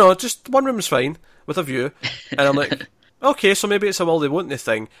says, "No, just one room is fine with a view," and I'm like. Okay, so maybe it's a will they won't they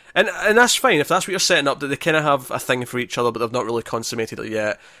thing, and that's fine if that's what you're setting up, that they kind of have a thing for each other, but they've not really consummated it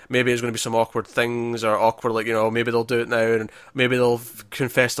yet. Maybe there's going to be some awkward things, or awkward, like, maybe they'll do it now, and maybe they'll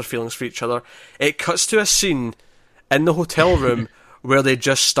confess their feelings for each other. It cuts to a scene in the hotel room where they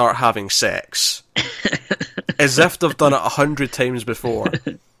just start having sex, as if they've done it 100 times before.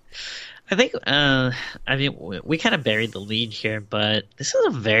 I think, we kind of buried the lead here, but this is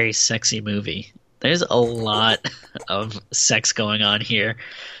a very sexy movie. There's a lot of sex going on here.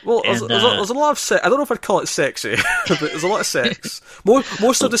 Well, there's a lot of sex. I don't know if I'd call it sexy, but there's a lot of sex.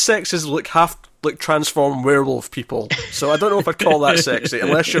 Most of the sex is half transform werewolf people. So I don't know if I'd call that sexy,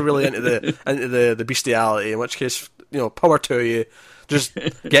 unless you're really into the bestiality. In which case, power to you. Just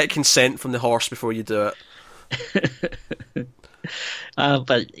get consent from the horse before you do it.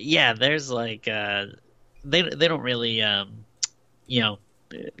 But yeah, there's like they don't really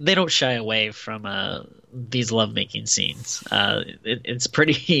they don't shy away from these lovemaking scenes. It's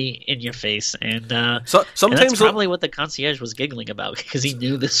pretty in your face, and sometimes and that's probably what the concierge was giggling about, because he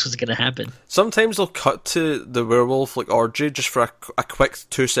knew this was going to happen. Sometimes they'll cut to the werewolf orgy just for a quick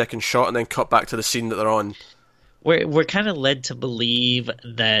 2-second shot, and then cut back to the scene that they're on. We're kind of led to believe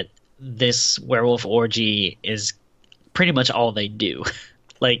that this werewolf orgy is pretty much all they do.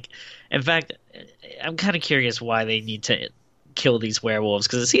 In fact, I'm kind of curious why they need to kill these werewolves,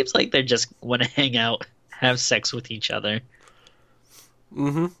 because it seems like they just want to hang out, have sex with each other.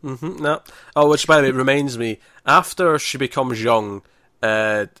 No. Oh, which by the way reminds me, after she becomes young,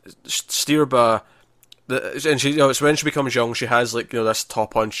 Stirba, it's when she becomes young, she has this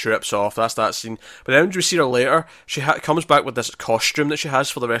top on, she rips off. That's that scene. But then when we see her later, she comes back with this costume that she has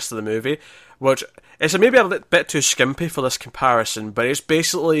for the rest of the movie, which is maybe a bit too skimpy for this comparison, but it's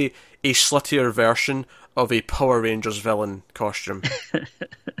basically a sluttier version of a Power Rangers villain costume.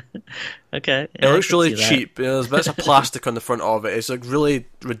 Okay. It looks really cheap. There's bits of plastic on the front of it. It's really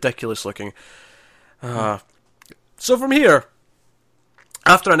ridiculous looking. So from here,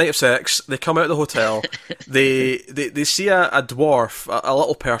 after a night of sex, they come out of the hotel. they see a dwarf, a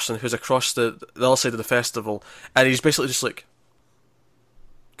little person who's across the other side of the festival, and he's basically just like,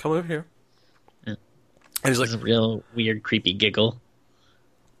 "Come over here." Yeah. And he's like, a real weird, creepy giggle.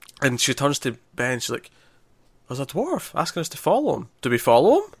 And she turns to Ben. She's like, "There's a dwarf asking us to follow him. Do we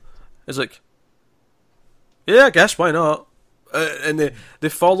follow him?" He's like, "Yeah, I guess, why not?" And they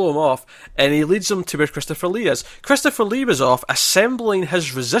follow him off, and he leads them to where Christopher Lee is. Christopher Lee was off assembling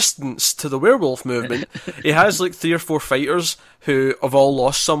his resistance to the werewolf movement. He has 3 or 4 fighters who have all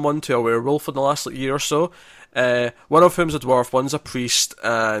lost someone to a werewolf in the last year or so. One of whom's a dwarf, one's a priest,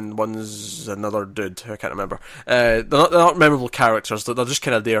 and one's another dude who I can't remember. They're not memorable characters. They're just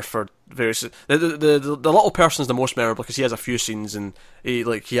kind of there for various. The little person's the most memorable because he has a few scenes, and he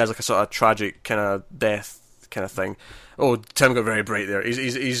has a sort of tragic kind of death kind of thing. Oh, Tim got very bright there.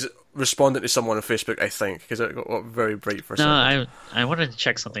 He's responding to someone on Facebook, I think, because it got very bright for a second. No, I wanted to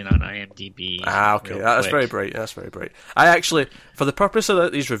check something on IMDb. Okay, that's very bright. That's very bright. I actually, for the purpose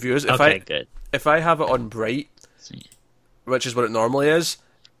of these reviews, if I have it on bright, which is what it normally is,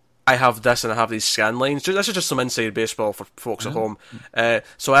 I have this and I have these scan lines. This is just some inside baseball for folks at home.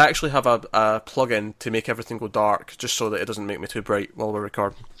 So I actually have a plug-in to make everything go dark, just so that it doesn't make me too bright while we're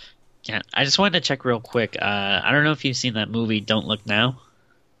recording. Yeah, I just wanted to check real quick. I don't know if you've seen that movie, Don't Look Now.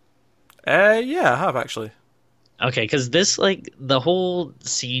 Yeah, I have actually. Okay, because this, the whole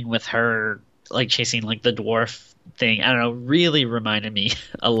scene with her, chasing, the dwarf thing, I don't know, really reminded me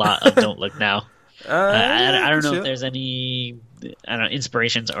a lot of Don't Look Now. I don't know if there's any,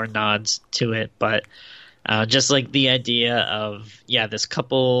 inspirations or nods to it, but just, the idea of, this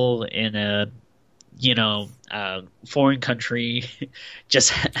couple in a, foreign country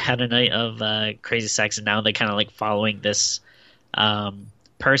just had a night of crazy sex, and now they kind of following this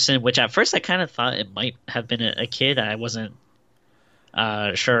person, which at first I kind of thought it might have been a kid. I wasn't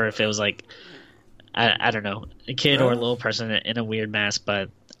sure if it was I don't know, a kid or a little person in a weird mask, but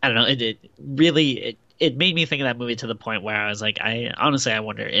I don't know. It really made me think of that movie to the point where I was I honestly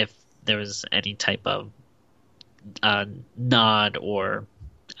wonder if there was any type of nod or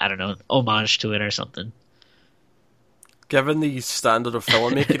I don't know, homage to it or something. Given the standard of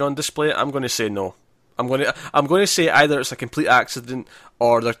filmmaking on display, I'm going to say no. I'm going to say either it's a complete accident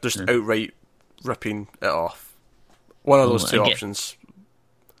or they're just outright ripping it off. One of those two options.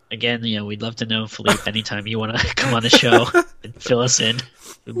 again, we'd love to know, Philippe, anytime you want to come on the show and fill us in.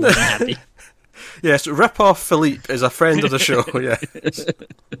 We're more than happy. Yes, Rip Off Philippe is a friend of the show. Yeah,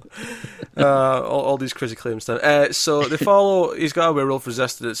 all these crazy claims. So they follow. He's got a werewolf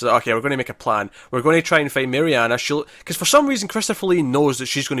resistance. Okay, we're going to make a plan. We're going to try and find Mariana. Because for some reason Christopher Lee knows that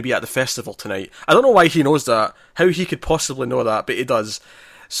she's going to be at the festival tonight. I don't know why he knows that. How he could possibly know that, but he does.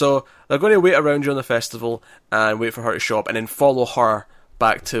 So they're going to wait around during the festival and wait for her to show up, and then follow her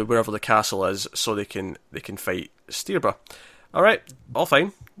back to wherever the castle is, so they can fight Stirba. All right, all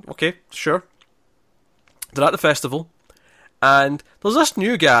fine. Okay, sure. They're at the festival, and there's this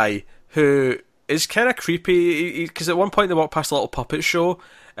new guy who is kind of creepy, because at one point they walk past a little puppet show,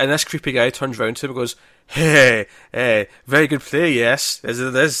 and this creepy guy turns around to him and goes, hey, very good play, yes.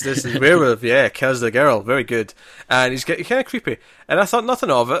 This is werewolf, yeah, kills the girl, very good. And he's kind of creepy. And I thought nothing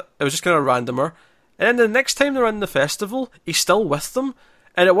of it. It was just kind of randomer. And then the next time they're in the festival, he's still with them.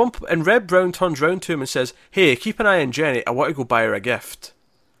 And and Red Brown turns round to him and says, hey, keep an eye on Jenny, I want to go buy her a gift.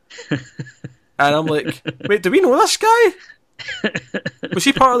 And I'm like, wait, do we know this guy? Was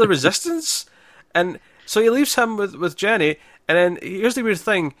he part of the resistance? And so he leaves him with Jenny, and then here's the weird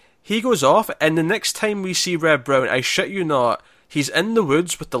thing. He goes off, and the next time we see Red Brown, I shit you not, he's in the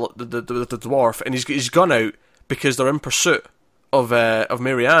woods with the dwarf, and he's gone out because they're in pursuit of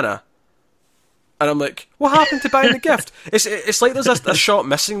Mariana. And I'm like, what happened to buying the gift? It's like there's a shot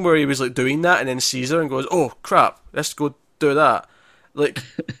missing where he was like doing that, and then sees her and goes, oh crap, let's go do that. Like,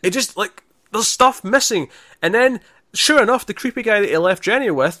 it just, like, there's stuff missing. And then, sure enough, the creepy guy that he left Jenny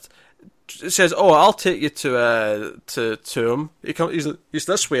with says, oh, I'll take you to him. He's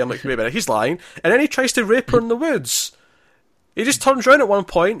this way. I'm like, wait a minute, he's lying. And then he tries to rape her in the woods. He just turns around at one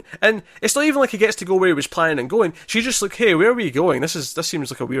point, and it's not even like he gets to go where he was planning on going. She's just like, hey, where are we going? This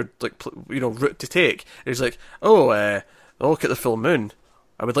seems like a weird, like, route to take. And he's like, oh, look at the full moon.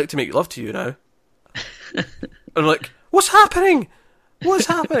 I would like to make love to you now. And I'm like, what's happening? What's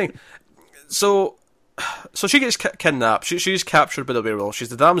happening? So she gets kidnapped. She's captured by the werewolf. She's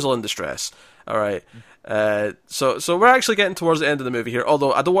the damsel in distress. All right. So we're actually getting towards the end of the movie here.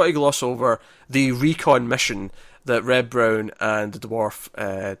 Although I don't want to gloss over the recon mission that Red Brown and the dwarf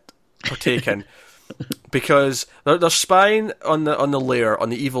partake in, because they're spying on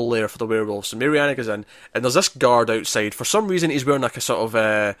the evil lair for the werewolves. So Mariana goes in, and there's this guard outside. For some reason, he's wearing like a sort of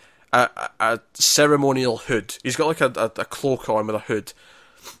a ceremonial hood. He's got like a cloak on with a hood.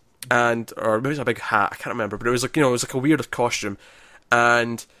 Or maybe it's a big hat, I can't remember, but it was like, it was like a weird costume,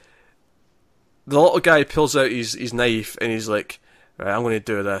 and the little guy pulls out his knife, and he's like, right, I'm going to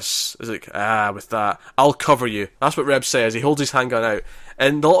do this. He's like, with that, I'll cover you. That's what Reb says. He holds his handgun out,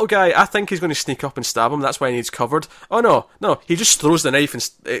 and the little guy, I think he's going to sneak up and stab him, that's why he needs covered. Oh no, he just throws the knife and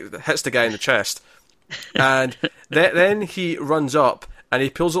it hits the guy in the chest, and then he runs up, and he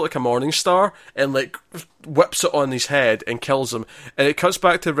pulls out like a morning star and like whips it on his head and kills him. And it cuts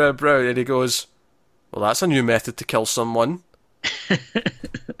back to Red Brown, and he goes, well, that's a new method to kill someone.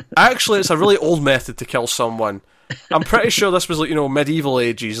 Actually, it's a really old method to kill someone. I'm pretty sure this was like, medieval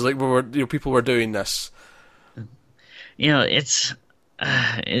ages, like people were doing this. It's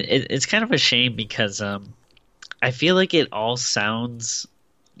kind of a shame, because I feel like it all sounds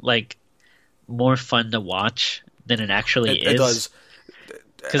like more fun to watch than it actually is. It does.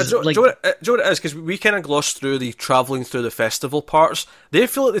 Do you know what it is? Because we kind of gloss through the travelling through the festival parts. They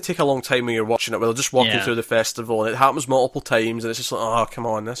feel like they take a long time when you're watching it, where they're just walking through the festival, and it happens multiple times, and it's just like, oh, come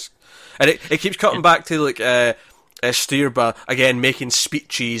on, this. And it keeps cutting back to, like, Stirba, again, making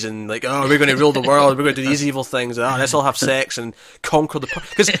speeches, and like, oh, we're going to rule the world, we're going to do these evil things, let's all have sex and conquer the...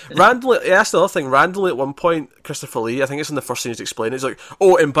 Because Randall, that's the other thing, Randall at one point, Christopher Lee, I think it's in the first scene he's explaining, it's like,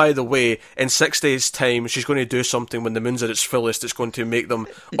 oh, and by the way, in 6 days' time, she's going to do something when the moon's at its fullest, it's going to make them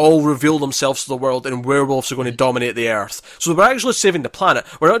all reveal themselves to the world, and werewolves are going to dominate the earth. So we're actually saving the planet.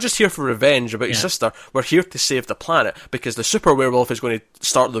 We're not just here for revenge about your sister, we're here to save the planet, because the super werewolf is going to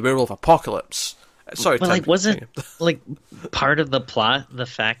start the werewolf apocalypse. Sorry, but like, wasn't like part of the plot the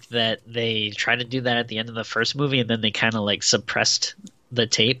fact that they tried to do that at the end of the first movie, and then they kind of like suppressed the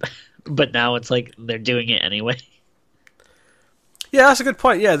tape, but now it's like they're doing it anyway? Yeah, that's a good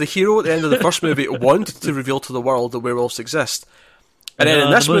point. Yeah, the hero at the end of the first movie wanted to reveal to the world that werewolves exist, and then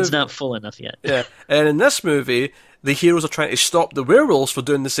in this the moon's not full enough yet. Yeah, and in this movie, the heroes are trying to stop the werewolves from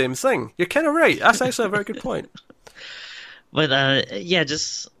doing the same thing. You're kind of right. That's actually a very good point. But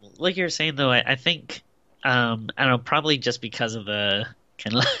just like you were saying, though, I think, I don't know, probably just because of the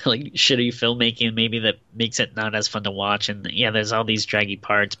kind of like shitty filmmaking, maybe that makes it not as fun to watch. And yeah, there's all these draggy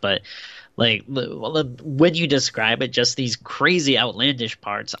parts, but like when you describe it, just these crazy outlandish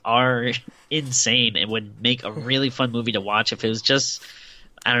parts are insane. It would make a really fun movie to watch if it was just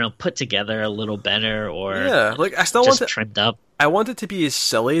I don't know, put together a little better, or Yeah, like I still just want it. trimmed up. I want it to be as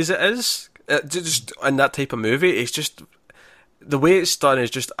silly as it is. Just in that type of movie, it's just the way it's done is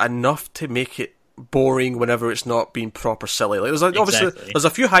just enough to make it boring whenever it's not being proper silly. Like there's obviously Exactly. there's a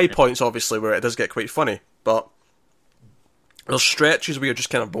few high points obviously where it does get quite funny, but there's stretches where you're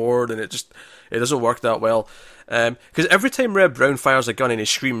just kind of bored and it doesn't work that well. Because every time Red Brown fires a gun and he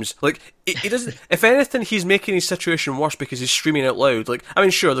screams, like he doesn't. If anything, he's making his situation worse because he's screaming out loud. Like I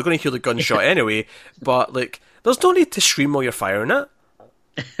mean, sure they're going to hear the gunshot anyway, but like there's no need to scream while you're firing it.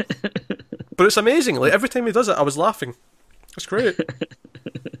 But it's amazing. Like every time he does it, I was laughing. It's great.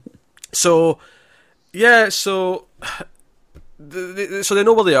 So yeah, so they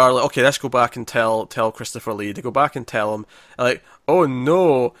know where they are. Like, okay, let's go back and tell Christopher Lee. They go back and tell him, like, oh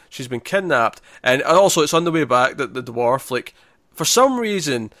no, she's been kidnapped. And also, it's on the way back that the dwarf, like, for some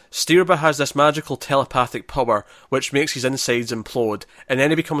reason, Stirba has this magical telepathic power which makes his insides implode, and then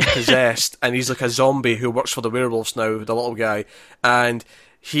he becomes possessed, and he's like a zombie who works for the werewolves now, the little guy, and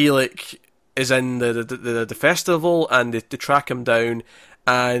he like is in the festival, and they track him down,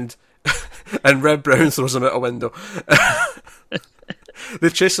 and and Red Brown throws him out a window. They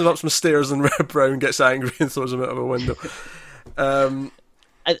chase him up some stairs, and Red Brown gets angry and throws him out of a window.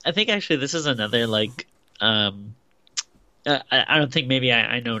 I think actually this is another like I don't think maybe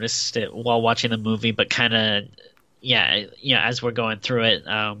I noticed it while watching the movie, but kind of yeah, as we're going through it,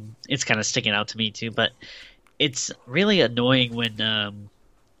 it's kind of sticking out to me too. But it's really annoying when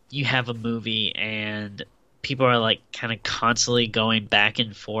you have a movie and people are like kind of constantly going back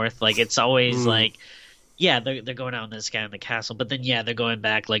and forth. Like it's always like, yeah, they're going out in this guy in the castle, but then yeah, they're going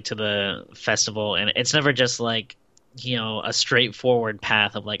back like to the festival, and it's never just like, you know, a straightforward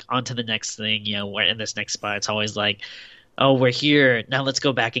path of like on to the next thing. You know, we're in this next spot. It's always like, oh, we're here now. Let's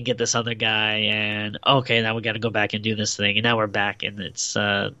go back and get this other guy, and okay, now we got to go back and do this thing, and now we're back, and it's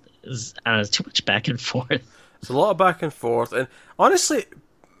I don't know, it's too much back and forth. It's a lot of back and forth, and honestly,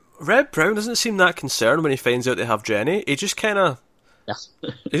 Red Brown doesn't seem that concerned when he finds out they have Jenny. He just kind of.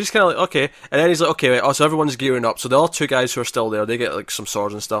 He's just kind of like, okay, and then he's like, okay, wait, so everyone's gearing up. So the other two guys who are still there, they get like some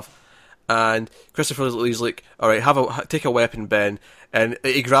swords and stuff. And Christopher Lee's like, all right, take a weapon, Ben. And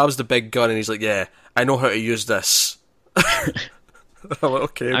he grabs the big gun and he's like, yeah, I know how to use this. I'm like,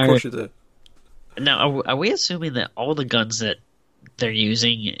 okay, of course you do. Now, are we assuming that all the guns that they're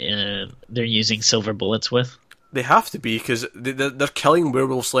using silver bullets with? They have to be, because they're killing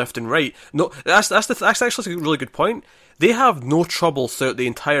werewolves left and right. No, that's actually a really good point. They have no trouble throughout the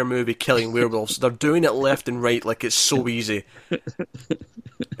entire movie killing werewolves. They're doing it left and right like it's so easy.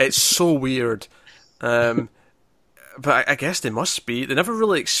 It's so weird. But I guess they must be. They never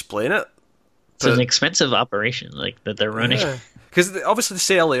really explain it. It's an expensive operation, like that they're running. Because obviously they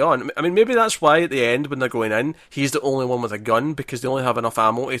say early on. I mean, maybe that's why at the end when they're going in, he's the only one with a gun, because they only have enough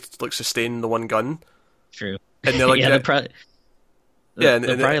ammo to like sustain the one gun. True. And they're like, they're probably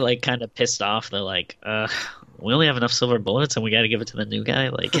probably like kind of pissed off. They're like, we only have enough silver bullets, and we got to give it to the new guy.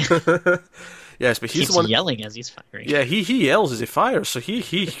 Like, yes, but he's the one yelling as he's firing. Yeah, he yells as he fires, so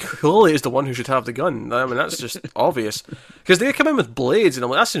he clearly is the one who should have the gun. I mean, that's just obvious, because they come in with blades, and I'm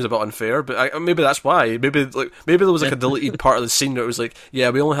like, that seems a bit unfair. But maybe that's why. Maybe there was like a deleted part of the scene where it was like,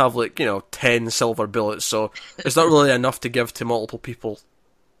 yeah, we only have like 10 silver bullets, so it's not really enough to give to multiple people.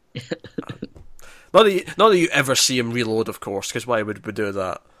 Not that you ever see him reload, of course, because why would we do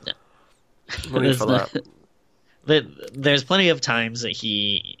that? No. No need for that. There's plenty of times that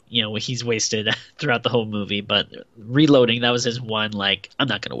he's wasted throughout the whole movie, but reloading, that was his one, like, I'm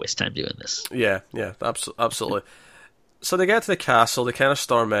not going to waste time doing this. Yeah, absolutely. So they get to the castle, they kind of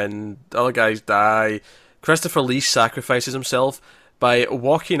storm in, the other guys die. Christopher Lee sacrifices himself by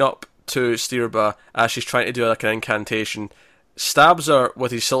walking up to Stirba as she's trying to do like an incantation, stabs her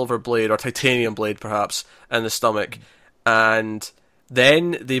with his silver blade, or titanium blade perhaps, in the stomach, and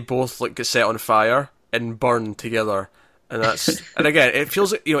then they both like get set on fire and burn together. And that's and again, it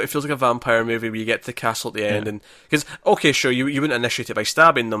feels like a vampire movie where you get to the castle at the end, and because okay, sure, you wouldn't initiate it by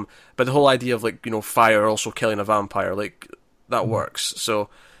stabbing them, but the whole idea of like fire also killing a vampire, like that works. So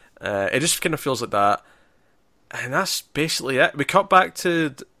it just kind of feels like that, and that's basically it. We cut back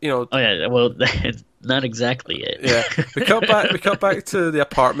to Oh yeah, well, not exactly it. Yeah, we cut back to the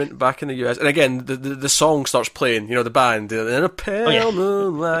apartment back in the US, and again the song starts playing. The band in a pale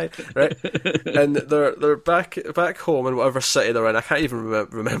moonlight, right? And they're back home in whatever city they're in. I can't even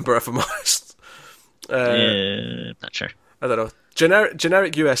remember, if I'm honest. Not sure. I don't know.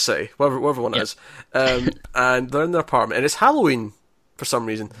 Generic US city, whatever one it is. And they're in their apartment, and it's Halloween for some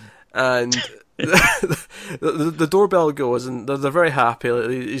reason, and. the doorbell goes, and they're very happy.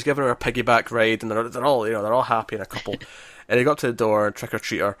 He's giving her a piggyback ride, and they're all happy in a couple. and they go up to the door, trick or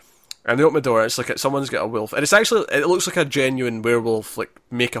treater, and they open the door, and it's like someone's got a wolf, and it looks like a genuine werewolf like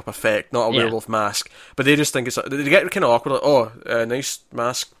makeup effect, not a werewolf mask. But they just think they get kind of awkward, like, oh, nice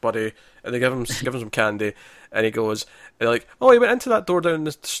mask, buddy, and they give him some candy, and he goes, and they're like, oh, he went into that door down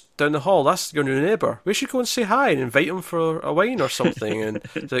the hall. That's your new neighbour. We should go and say hi and invite him for a wine or something. And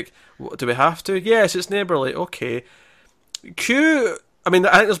it's like, do we have to? Yes, it's neighbourly. Okay. Cue. I mean,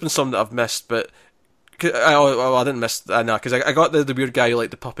 I think there's been some that I've missed, but I didn't miss. No, because I got the weird guy who liked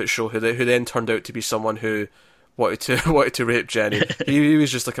the puppet show, who then turned out to be someone who wanted to rape Jenny. He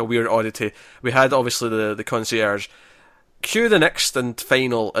was just like a weird oddity. We had obviously the concierge. Cue the next and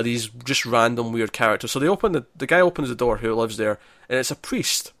final of these just random weird characters. So the guy opens the door who lives there, and it's a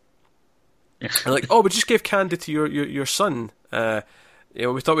priest. And like, oh, we just gave candy to your son.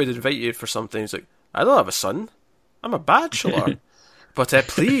 We thought we'd invite you for something. He's like, I don't have a son. I'm a bachelor. But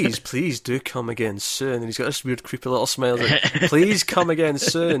please do come again soon. And he's got this weird creepy little smile. Like, please come again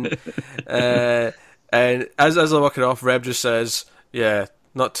soon. And as they're walking off, Reb just says, yeah,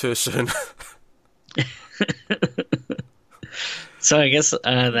 not too soon. So I guess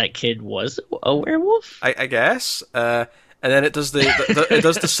that kid was a werewolf? I guess. And then it does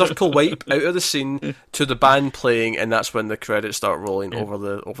the circle wipe out of the scene to the band playing, and that's when the credits start rolling over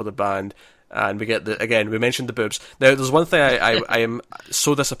the band. And we get we mentioned the boobs. Now, there's one thing I am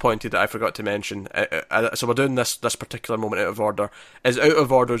so disappointed that I forgot to mention. So we're doing this particular moment out of order, as out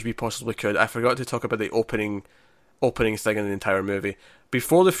of order as we possibly could. I forgot to talk about the opening thing in the entire movie.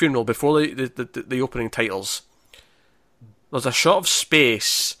 Before the funeral, before the opening titles, there's a shot of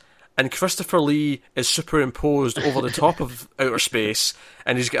space, and Christopher Lee is superimposed over the top of outer space,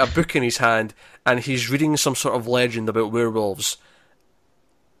 and he's got a book in his hand, and he's reading some sort of legend about werewolves.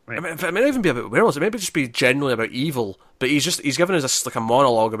 Right. I mean, it may not even be about werewolves. It may just be generally about evil. But he's given us like a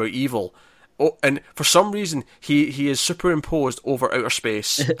monologue about evil. Oh, and for some reason he is superimposed over outer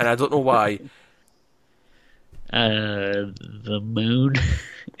space, and I don't know why. The moon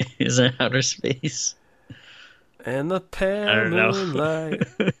is in outer space. And the pale moonlight.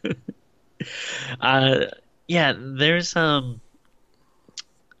 Yeah, there's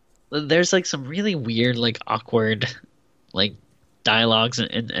like some really weird, like awkward, like dialogues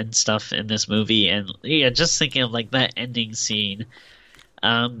and stuff in this movie, and yeah, just thinking of like that ending scene.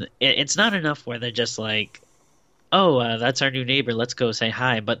 It's not enough where they're just like, oh, that's our new neighbor, let's go say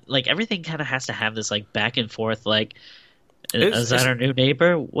hi. But like everything kind of has to have this like back and forth, like, is that our new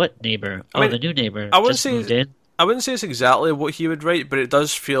neighbor? What neighbor? The new neighbor just moved in. I wouldn't say it's exactly what he would write, but it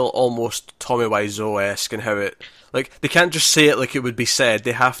does feel almost Tommy Wiseau-esque in how it... Like, they can't just say it like it would be said.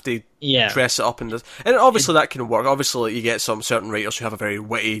 They have to dress it up in this. And obviously that can work. Obviously, like, you get some certain writers who have a very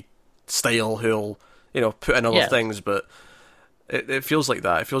witty style who'll, put in other things, but it feels like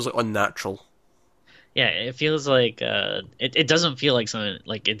that. It feels like unnatural. Yeah, it feels like... it doesn't feel like something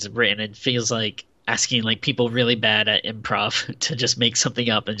like it's written. It feels like asking like people really bad at improv to just make something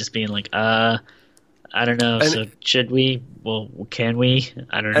up and just being like, I don't know. So should we? Well, can we?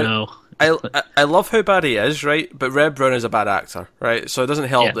 I don't know. I love how bad he is, right? But Reb Brown is a bad actor, right? So it doesn't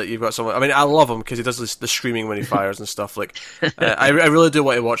help that you've got someone. I mean, I love him because he does the screaming when he fires and stuff. Like, I really do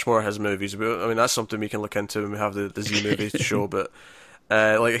want to watch more of his movies. But I mean, that's something we can look into when we have the Z movies show. But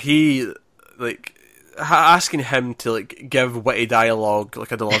asking him to like give witty dialogue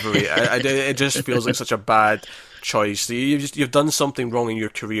like a delivery, it just feels like such a bad choice. You've done something wrong in your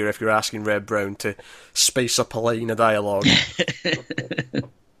career if you're asking Reb Brown to spice up a line of dialogue.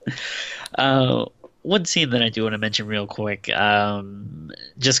 One scene that I do want to mention real quick,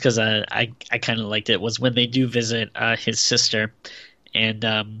 just because I kind of liked it, was when they do visit his sister,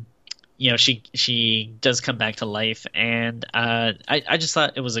 and she does come back to life, and I just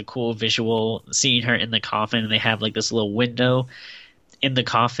thought it was a cool visual seeing her in the coffin, and they have like this little window in the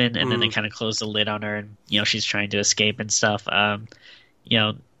coffin, and then they kind of close the lid on her, and she's trying to escape and stuff.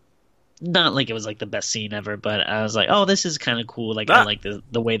 Not like it was like the best scene ever, but I was like, oh, this is kind of cool. Like, I like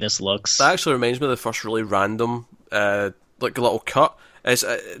the way this looks. That actually reminds me of the first really random like little cut. It's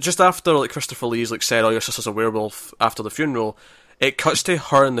just after like Christopher Lee's like said, "Oh, your sister's a werewolf," after the funeral. It cuts to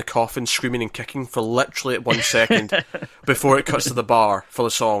her in the coffin screaming and kicking for literally 1 second before it cuts to the bar for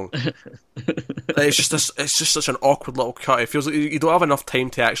the song. It's just such an awkward little cut. It feels like you don't have enough time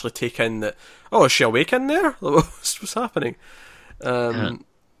to actually take in that. Oh, is she awake in there? What's happening?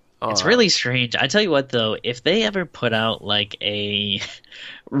 It's really strange. I tell you what, though, if they ever put out like a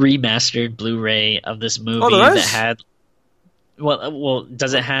remastered Blu-ray of this movie that had, well,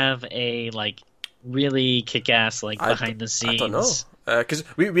 does it have a like really kick-ass like behind the scenes? I don't know, because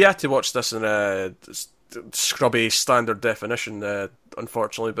we had to watch this in a scrubby standard definition,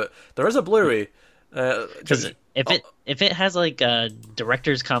 unfortunately. But there is a Blu-ray Because if it has like a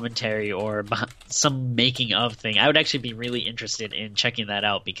director's commentary or some making of thing, I would actually be really interested in checking that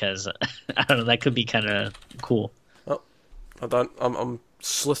out because I don't know, that could be kind of cool. Oh, I'm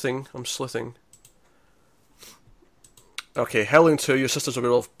slithing. Okay, Howling 2, Your Sisters of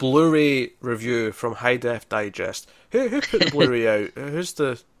Werewolf, Blu-ray review from High Def Digest. Who put the Blu-ray out? Who's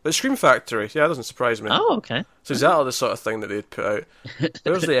the Scream Factory? Yeah, that doesn't surprise me. Oh, okay. So exactly the sort of thing that they'd put out.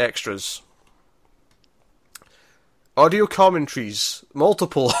 There's the extras. Audio commentaries,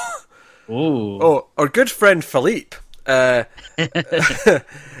 multiple. Ooh. Oh, our good friend Philippe is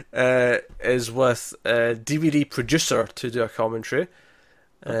with a DVD producer to do a commentary.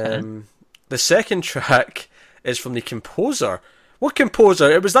 Okay. The second track is from the composer. What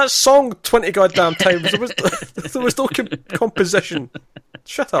composer? It was that song 20 goddamn times. There was no composition.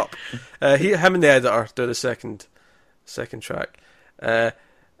 Shut up. Him and the editor do the second track.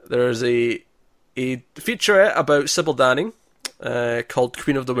 There's a featurette about Sybil Danning called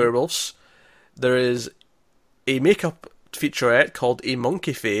Queen of the Werewolves. There is a makeup featurette called A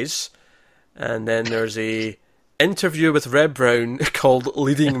Monkey Phase. And then there's a interview with Reb Brown called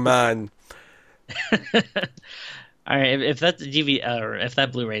Leading Man. All right, if that DVD or if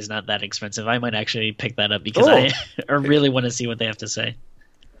that Blu-ray is not that expensive, I might actually pick that up because I really want to see what they have to say.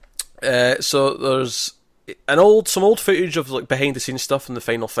 So there's some old footage of like behind the scenes stuff in the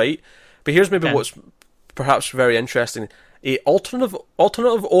final fight. But here's maybe what's perhaps very interesting: a alternative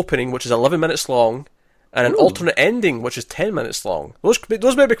opening which is 11 minutes long, and an alternate ending which is 10 minutes long.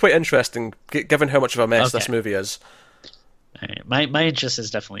 Those may be quite interesting, given how much of a mess this movie is. All right. My interest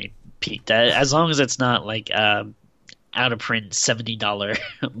is definitely peaked. As long as it's not like out of print $70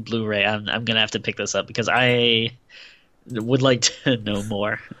 Blu-ray, I'm gonna have to pick this up because I would like to know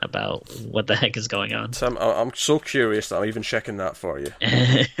more about what the heck is going on. Sam, I'm so curious that I'm even checking that for you.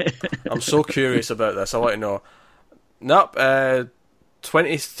 I'm so curious about this. I want to know. Nope,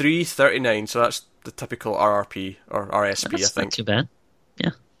 23.39. So that's the typical RRP or RSP. That's I think. Not too bad. Yeah.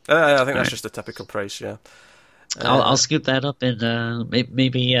 I think that's just the typical price. Yeah. I'll scoop that up and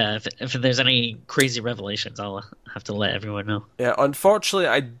maybe if there's any crazy revelations, I'll have to let everyone know. Yeah, unfortunately,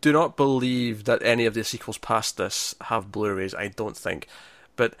 I do not believe that any of the sequels past this have Blu-rays. I don't think,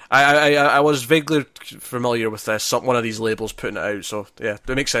 but I was vaguely familiar with this. One of these labels putting it out, so yeah,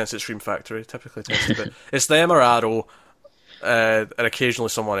 it makes sense. It's Scream Factory, typically tested, but it's them or Arrow, and occasionally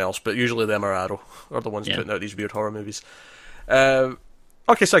someone else, but usually them or Arrow are the ones putting out these weird horror movies.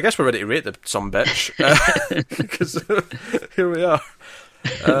 Okay, so I guess we're ready to rate the some bitch, because here we are.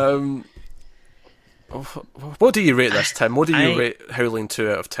 What do you rate this, Tim? What do you rate Howling 2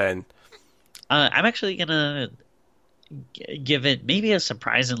 out of 10? I'm actually gonna give it maybe a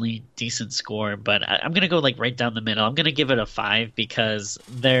surprisingly decent score, but I'm gonna go like right down the middle. I'm gonna give it a 5 because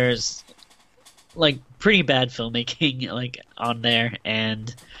there's like pretty bad filmmaking like on there,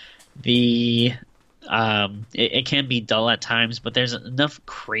 and it can be dull at times, but there's enough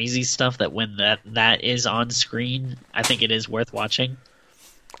crazy stuff that when that is on screen, I think it is worth watching.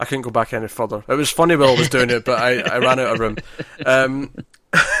 I couldn't go back any further. It was funny while I was doing it, but I ran out of room.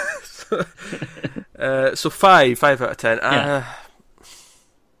 So 5 out of 10.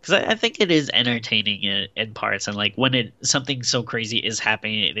 Because I think it is entertaining in parts, and like when something so crazy is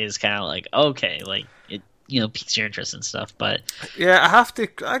happening, it is kind of like okay, like it piques your interest and stuff. But yeah, I have to.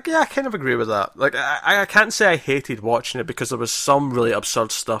 I kind of agree with that. Like I can't say I hated watching it because there was some really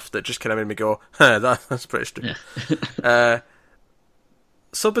absurd stuff that just kind of made me go, that's pretty stupid. Yeah.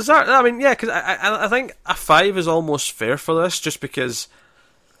 So bizarre. I mean, yeah, because I think a 5 is almost fair for this, just because.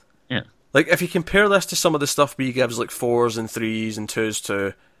 Yeah. Like if you compare this to some of the stuff we gives like 4s and 3s and 2s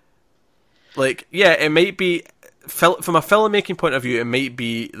to. Like yeah, it might be from a filmmaking point of view, it might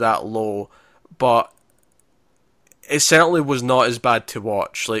be that low, but it certainly was not as bad to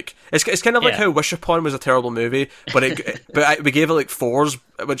watch. Like it's kind of like how Wish Upon was a terrible movie, but we gave it like 4s,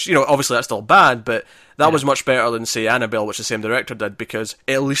 which obviously that's still bad, but that was much better than say Annabelle, which the same director did, because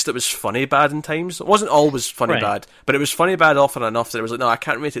at least it was funny bad in times. It wasn't always funny bad, but it was funny bad often enough that it was like, no, I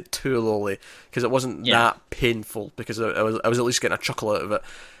can't rate it too lowly because it wasn't that painful, because I was at least getting a chuckle out of it.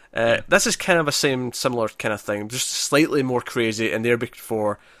 This is kind of a similar kind of thing, just slightly more crazy, and there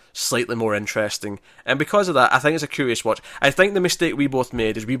before slightly more interesting. And because of that, I think it's a curious watch. I think the mistake we both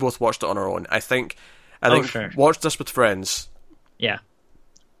made is we both watched it on our own. I think sure. Watch this with friends. Yeah.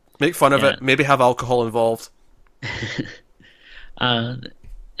 Make fun of it. Maybe have alcohol involved. I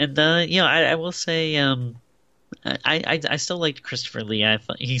will say, I still liked Christopher Lee. I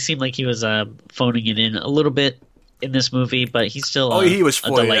thought he seemed like he was phoning it in a little bit in this movie, but he's still he was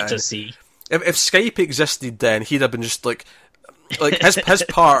a delight to see. If Skype existed then, he'd have been just like like his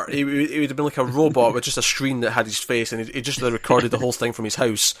part, he would have been like a robot with just a screen that had his face, and he just recorded the whole thing from his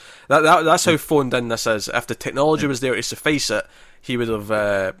house. That's how phoned in this is. If the technology was there to suffice it, he would have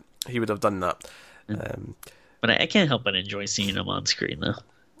done that. But I can't help but enjoy seeing him on screen, though.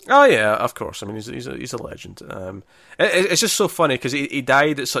 Oh yeah, of course. I mean, he's a legend. It's just so funny because he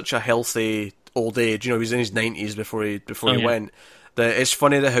died at such a healthy old age. You know, he was in his 90s before he went. That it's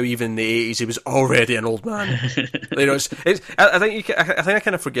funny that how even in the 80s he was already an old man. You know, I think I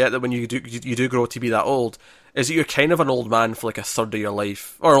kind of forget that when you do grow to be that old, is that you're kind of an old man for like a third of your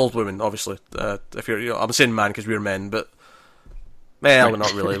life, or an old woman, obviously. If you're, I'm saying man because we're men, but well,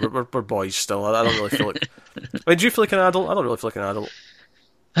 not really. We're boys still. I don't really feel like. I mean, do you feel like an adult? I don't really feel like an adult.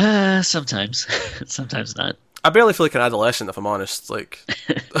 Sometimes, sometimes not. I barely feel like an adolescent, if I'm honest. Like.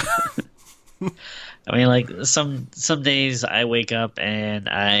 I mean, like some days I wake up and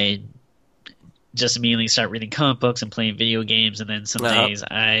I just immediately start reading comic books and playing video games, and then some days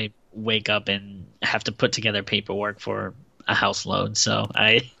I wake up and have to put together paperwork for a house loan. So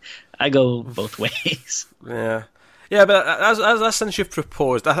I go both ways. Yeah, but as since you've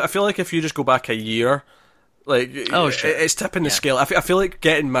proposed, I feel like if you just go back a year, like it's tipping the scale. I feel like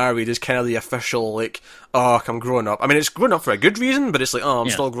getting married is kind of the official like, oh, I'm growing up. I mean, it's growing up for a good reason, but it's like, oh, I'm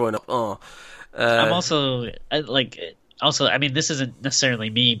still growing up. Oh. I'm also I mean, this isn't necessarily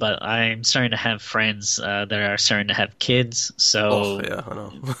me, but I'm starting to have friends that are starting to have kids. So I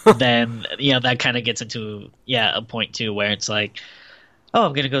know. then that kind of gets into a point too where it's like, oh,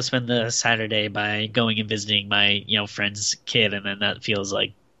 I'm gonna go spend the Saturday by going and visiting my friend's kid, and then that feels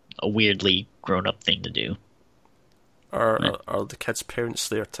like a weirdly grown up thing to do. Are the kids' parents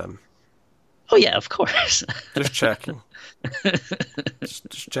there, Tim? Oh yeah, of course. Just checking.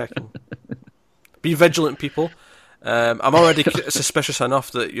 just checking. Be vigilant, people. I'm already suspicious enough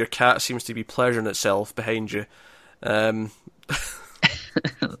that your cat seems to be pleasuring itself behind you. It's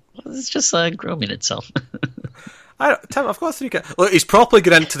just grooming itself. Tim, I've got 3 cats. Look, he's properly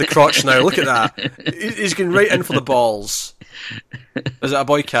getting into the crotch now. Look at that. He's going right in for the balls. Is it a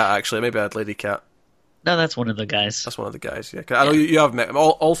boy cat, actually? Maybe a lady cat. No, that's one of the guys. That's one of the guys, yeah. I know you have met him.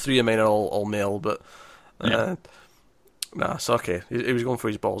 All 3 of mine are all male, but... nah, it's okay. He was going for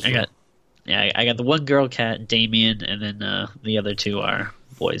his balls. I got the one girl cat, Damien, and then the other 2 are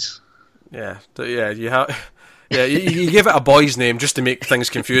boys. Yeah, you have... Yeah, you give it a boy's name just to make things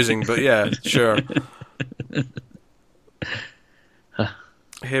confusing, but yeah, sure.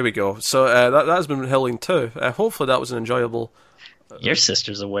 Here we go. So that's been Howling 2. Hopefully that was an enjoyable... Your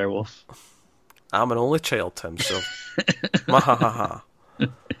sister's a werewolf. I'm an only child, Tim, so... Mahahaha.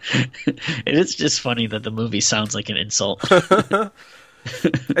 It is just funny that the movie sounds like an insult.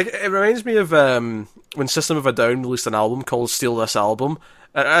 It reminds me of when System of a Down released an album called Steal This Album.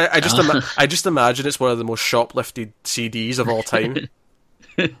 I just imagine it's one of the most shoplifted CDs of all time.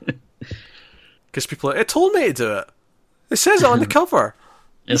 Because people are like, it told me to do it. It says it on the cover.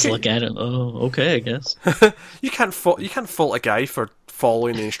 Just look at it. Oh, okay, I guess. You can't fault a guy for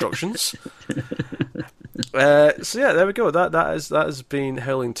following the instructions. So yeah, there we go. That has been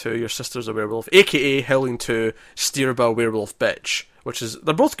Howling 2, Your Sister's a Werewolf, aka Howling 2, Steer by a Werewolf Bitch,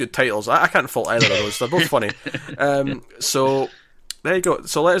 they're both good titles. I can't fault either of those. They're both funny. So there you go.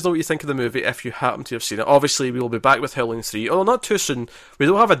 So let us know what you think of the movie if you happen to have seen it. Obviously, we will be back with Howling 3, although not too soon. We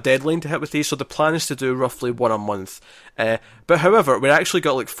don't have a deadline to hit with these, so the plan is to do roughly 1 a month. But however, we've actually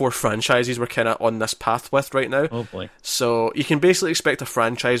got like 4 franchises we're kind of on this path with right now. Oh boy. So you can basically expect a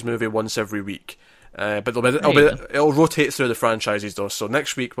franchise movie once every week. But it'll rotate through the franchises though. So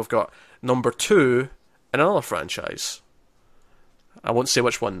next week we've got number 2 in another franchise. I won't say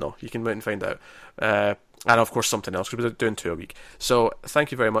which one though. You can wait and find out. And of course something else, because we're doing 2 a week. So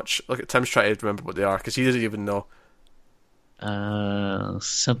thank you very much. Look at Tim's trying to remember what they are, because he doesn't even know.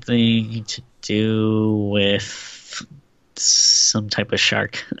 Something to do with some type of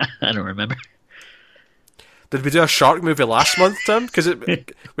shark. I don't remember. Did we do a shark movie last month, Tim? Because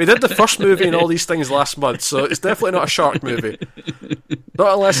we did the first movie and all these things last month, so it's definitely not a shark movie.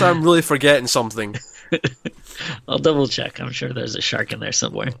 Not unless I'm really forgetting something. I'll double check. I'm sure there's a shark in there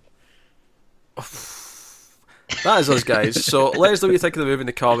somewhere. That is us, guys. So let us know what you think of the movie in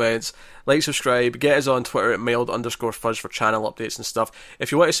the comments. Like, subscribe, get us on Twitter at mild_fuzz for channel updates and stuff.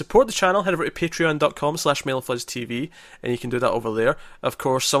 If you want to support the channel, head over to patreon.com/mildfuzztv, and you can do that over there. Of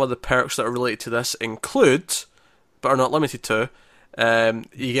course, some of the perks that are related to this include, but are not limited to,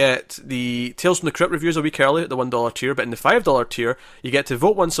 you get the Tales from the Crypt reviews a week early at the $1 tier, but in the $5 tier, you get to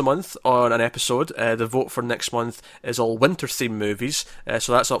vote once a month on an episode. The vote for next month is all winter-themed movies,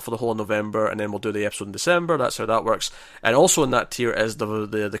 so that's up for the whole of November, and then we'll do the episode in December. That's how that works. And also in that tier is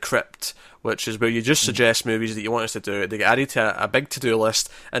the Crypt, which is where you just suggest movies that you want us to do. They get added to a big to-do list,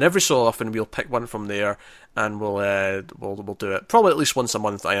 and every so often we'll pick one from there, and we'll do it. Probably at least once a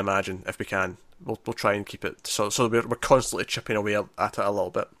month, I imagine, if we can. We'll try and keep it so we're constantly chipping away at it a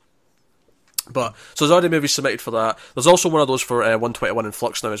little bit. But so there's already movies submitted for that. There's also one of those for 121 in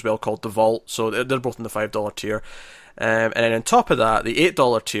Flux now as well, called The Vault. So they're both in the $5 tier. And then on top of that, the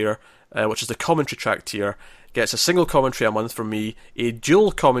 $8 tier, which is the commentary track tier, gets a single commentary a month from me, a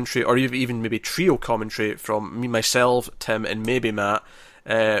dual commentary, or even maybe trio commentary from me, myself, Tim, and maybe Matt.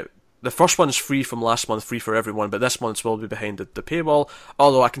 The first one's free from last month, free for everyone, but this month's will be behind the paywall.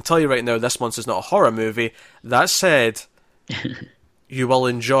 Although I can tell you right now, this month's is not a horror movie. That said, you will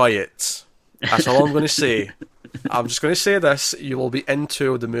enjoy it. That's all I'm going to say. I'm just going to say this: you will be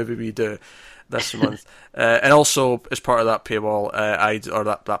into the movie we do this month, and also as part of that paywall,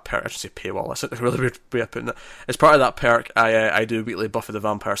 that perk. I should say paywall. That's a really weird way of putting it. As part of that perk, I do weekly Buffy the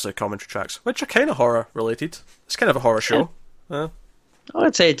Vampire Slayer commentary tracks, which are kind of horror related. It's kind of a horror show. Yeah.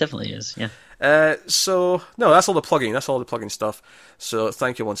 I'd say it definitely is. Yeah. So no, that's all the plugging. That's all the plugging stuff. So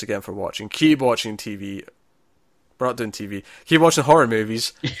thank you once again for watching. Keep watching TV. We're not doing TV. Keep watching horror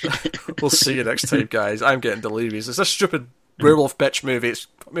movies. We'll see you next time, guys. I'm getting delirious. It's a stupid werewolf bitch movie. It's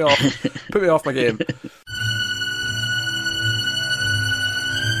put me off my game.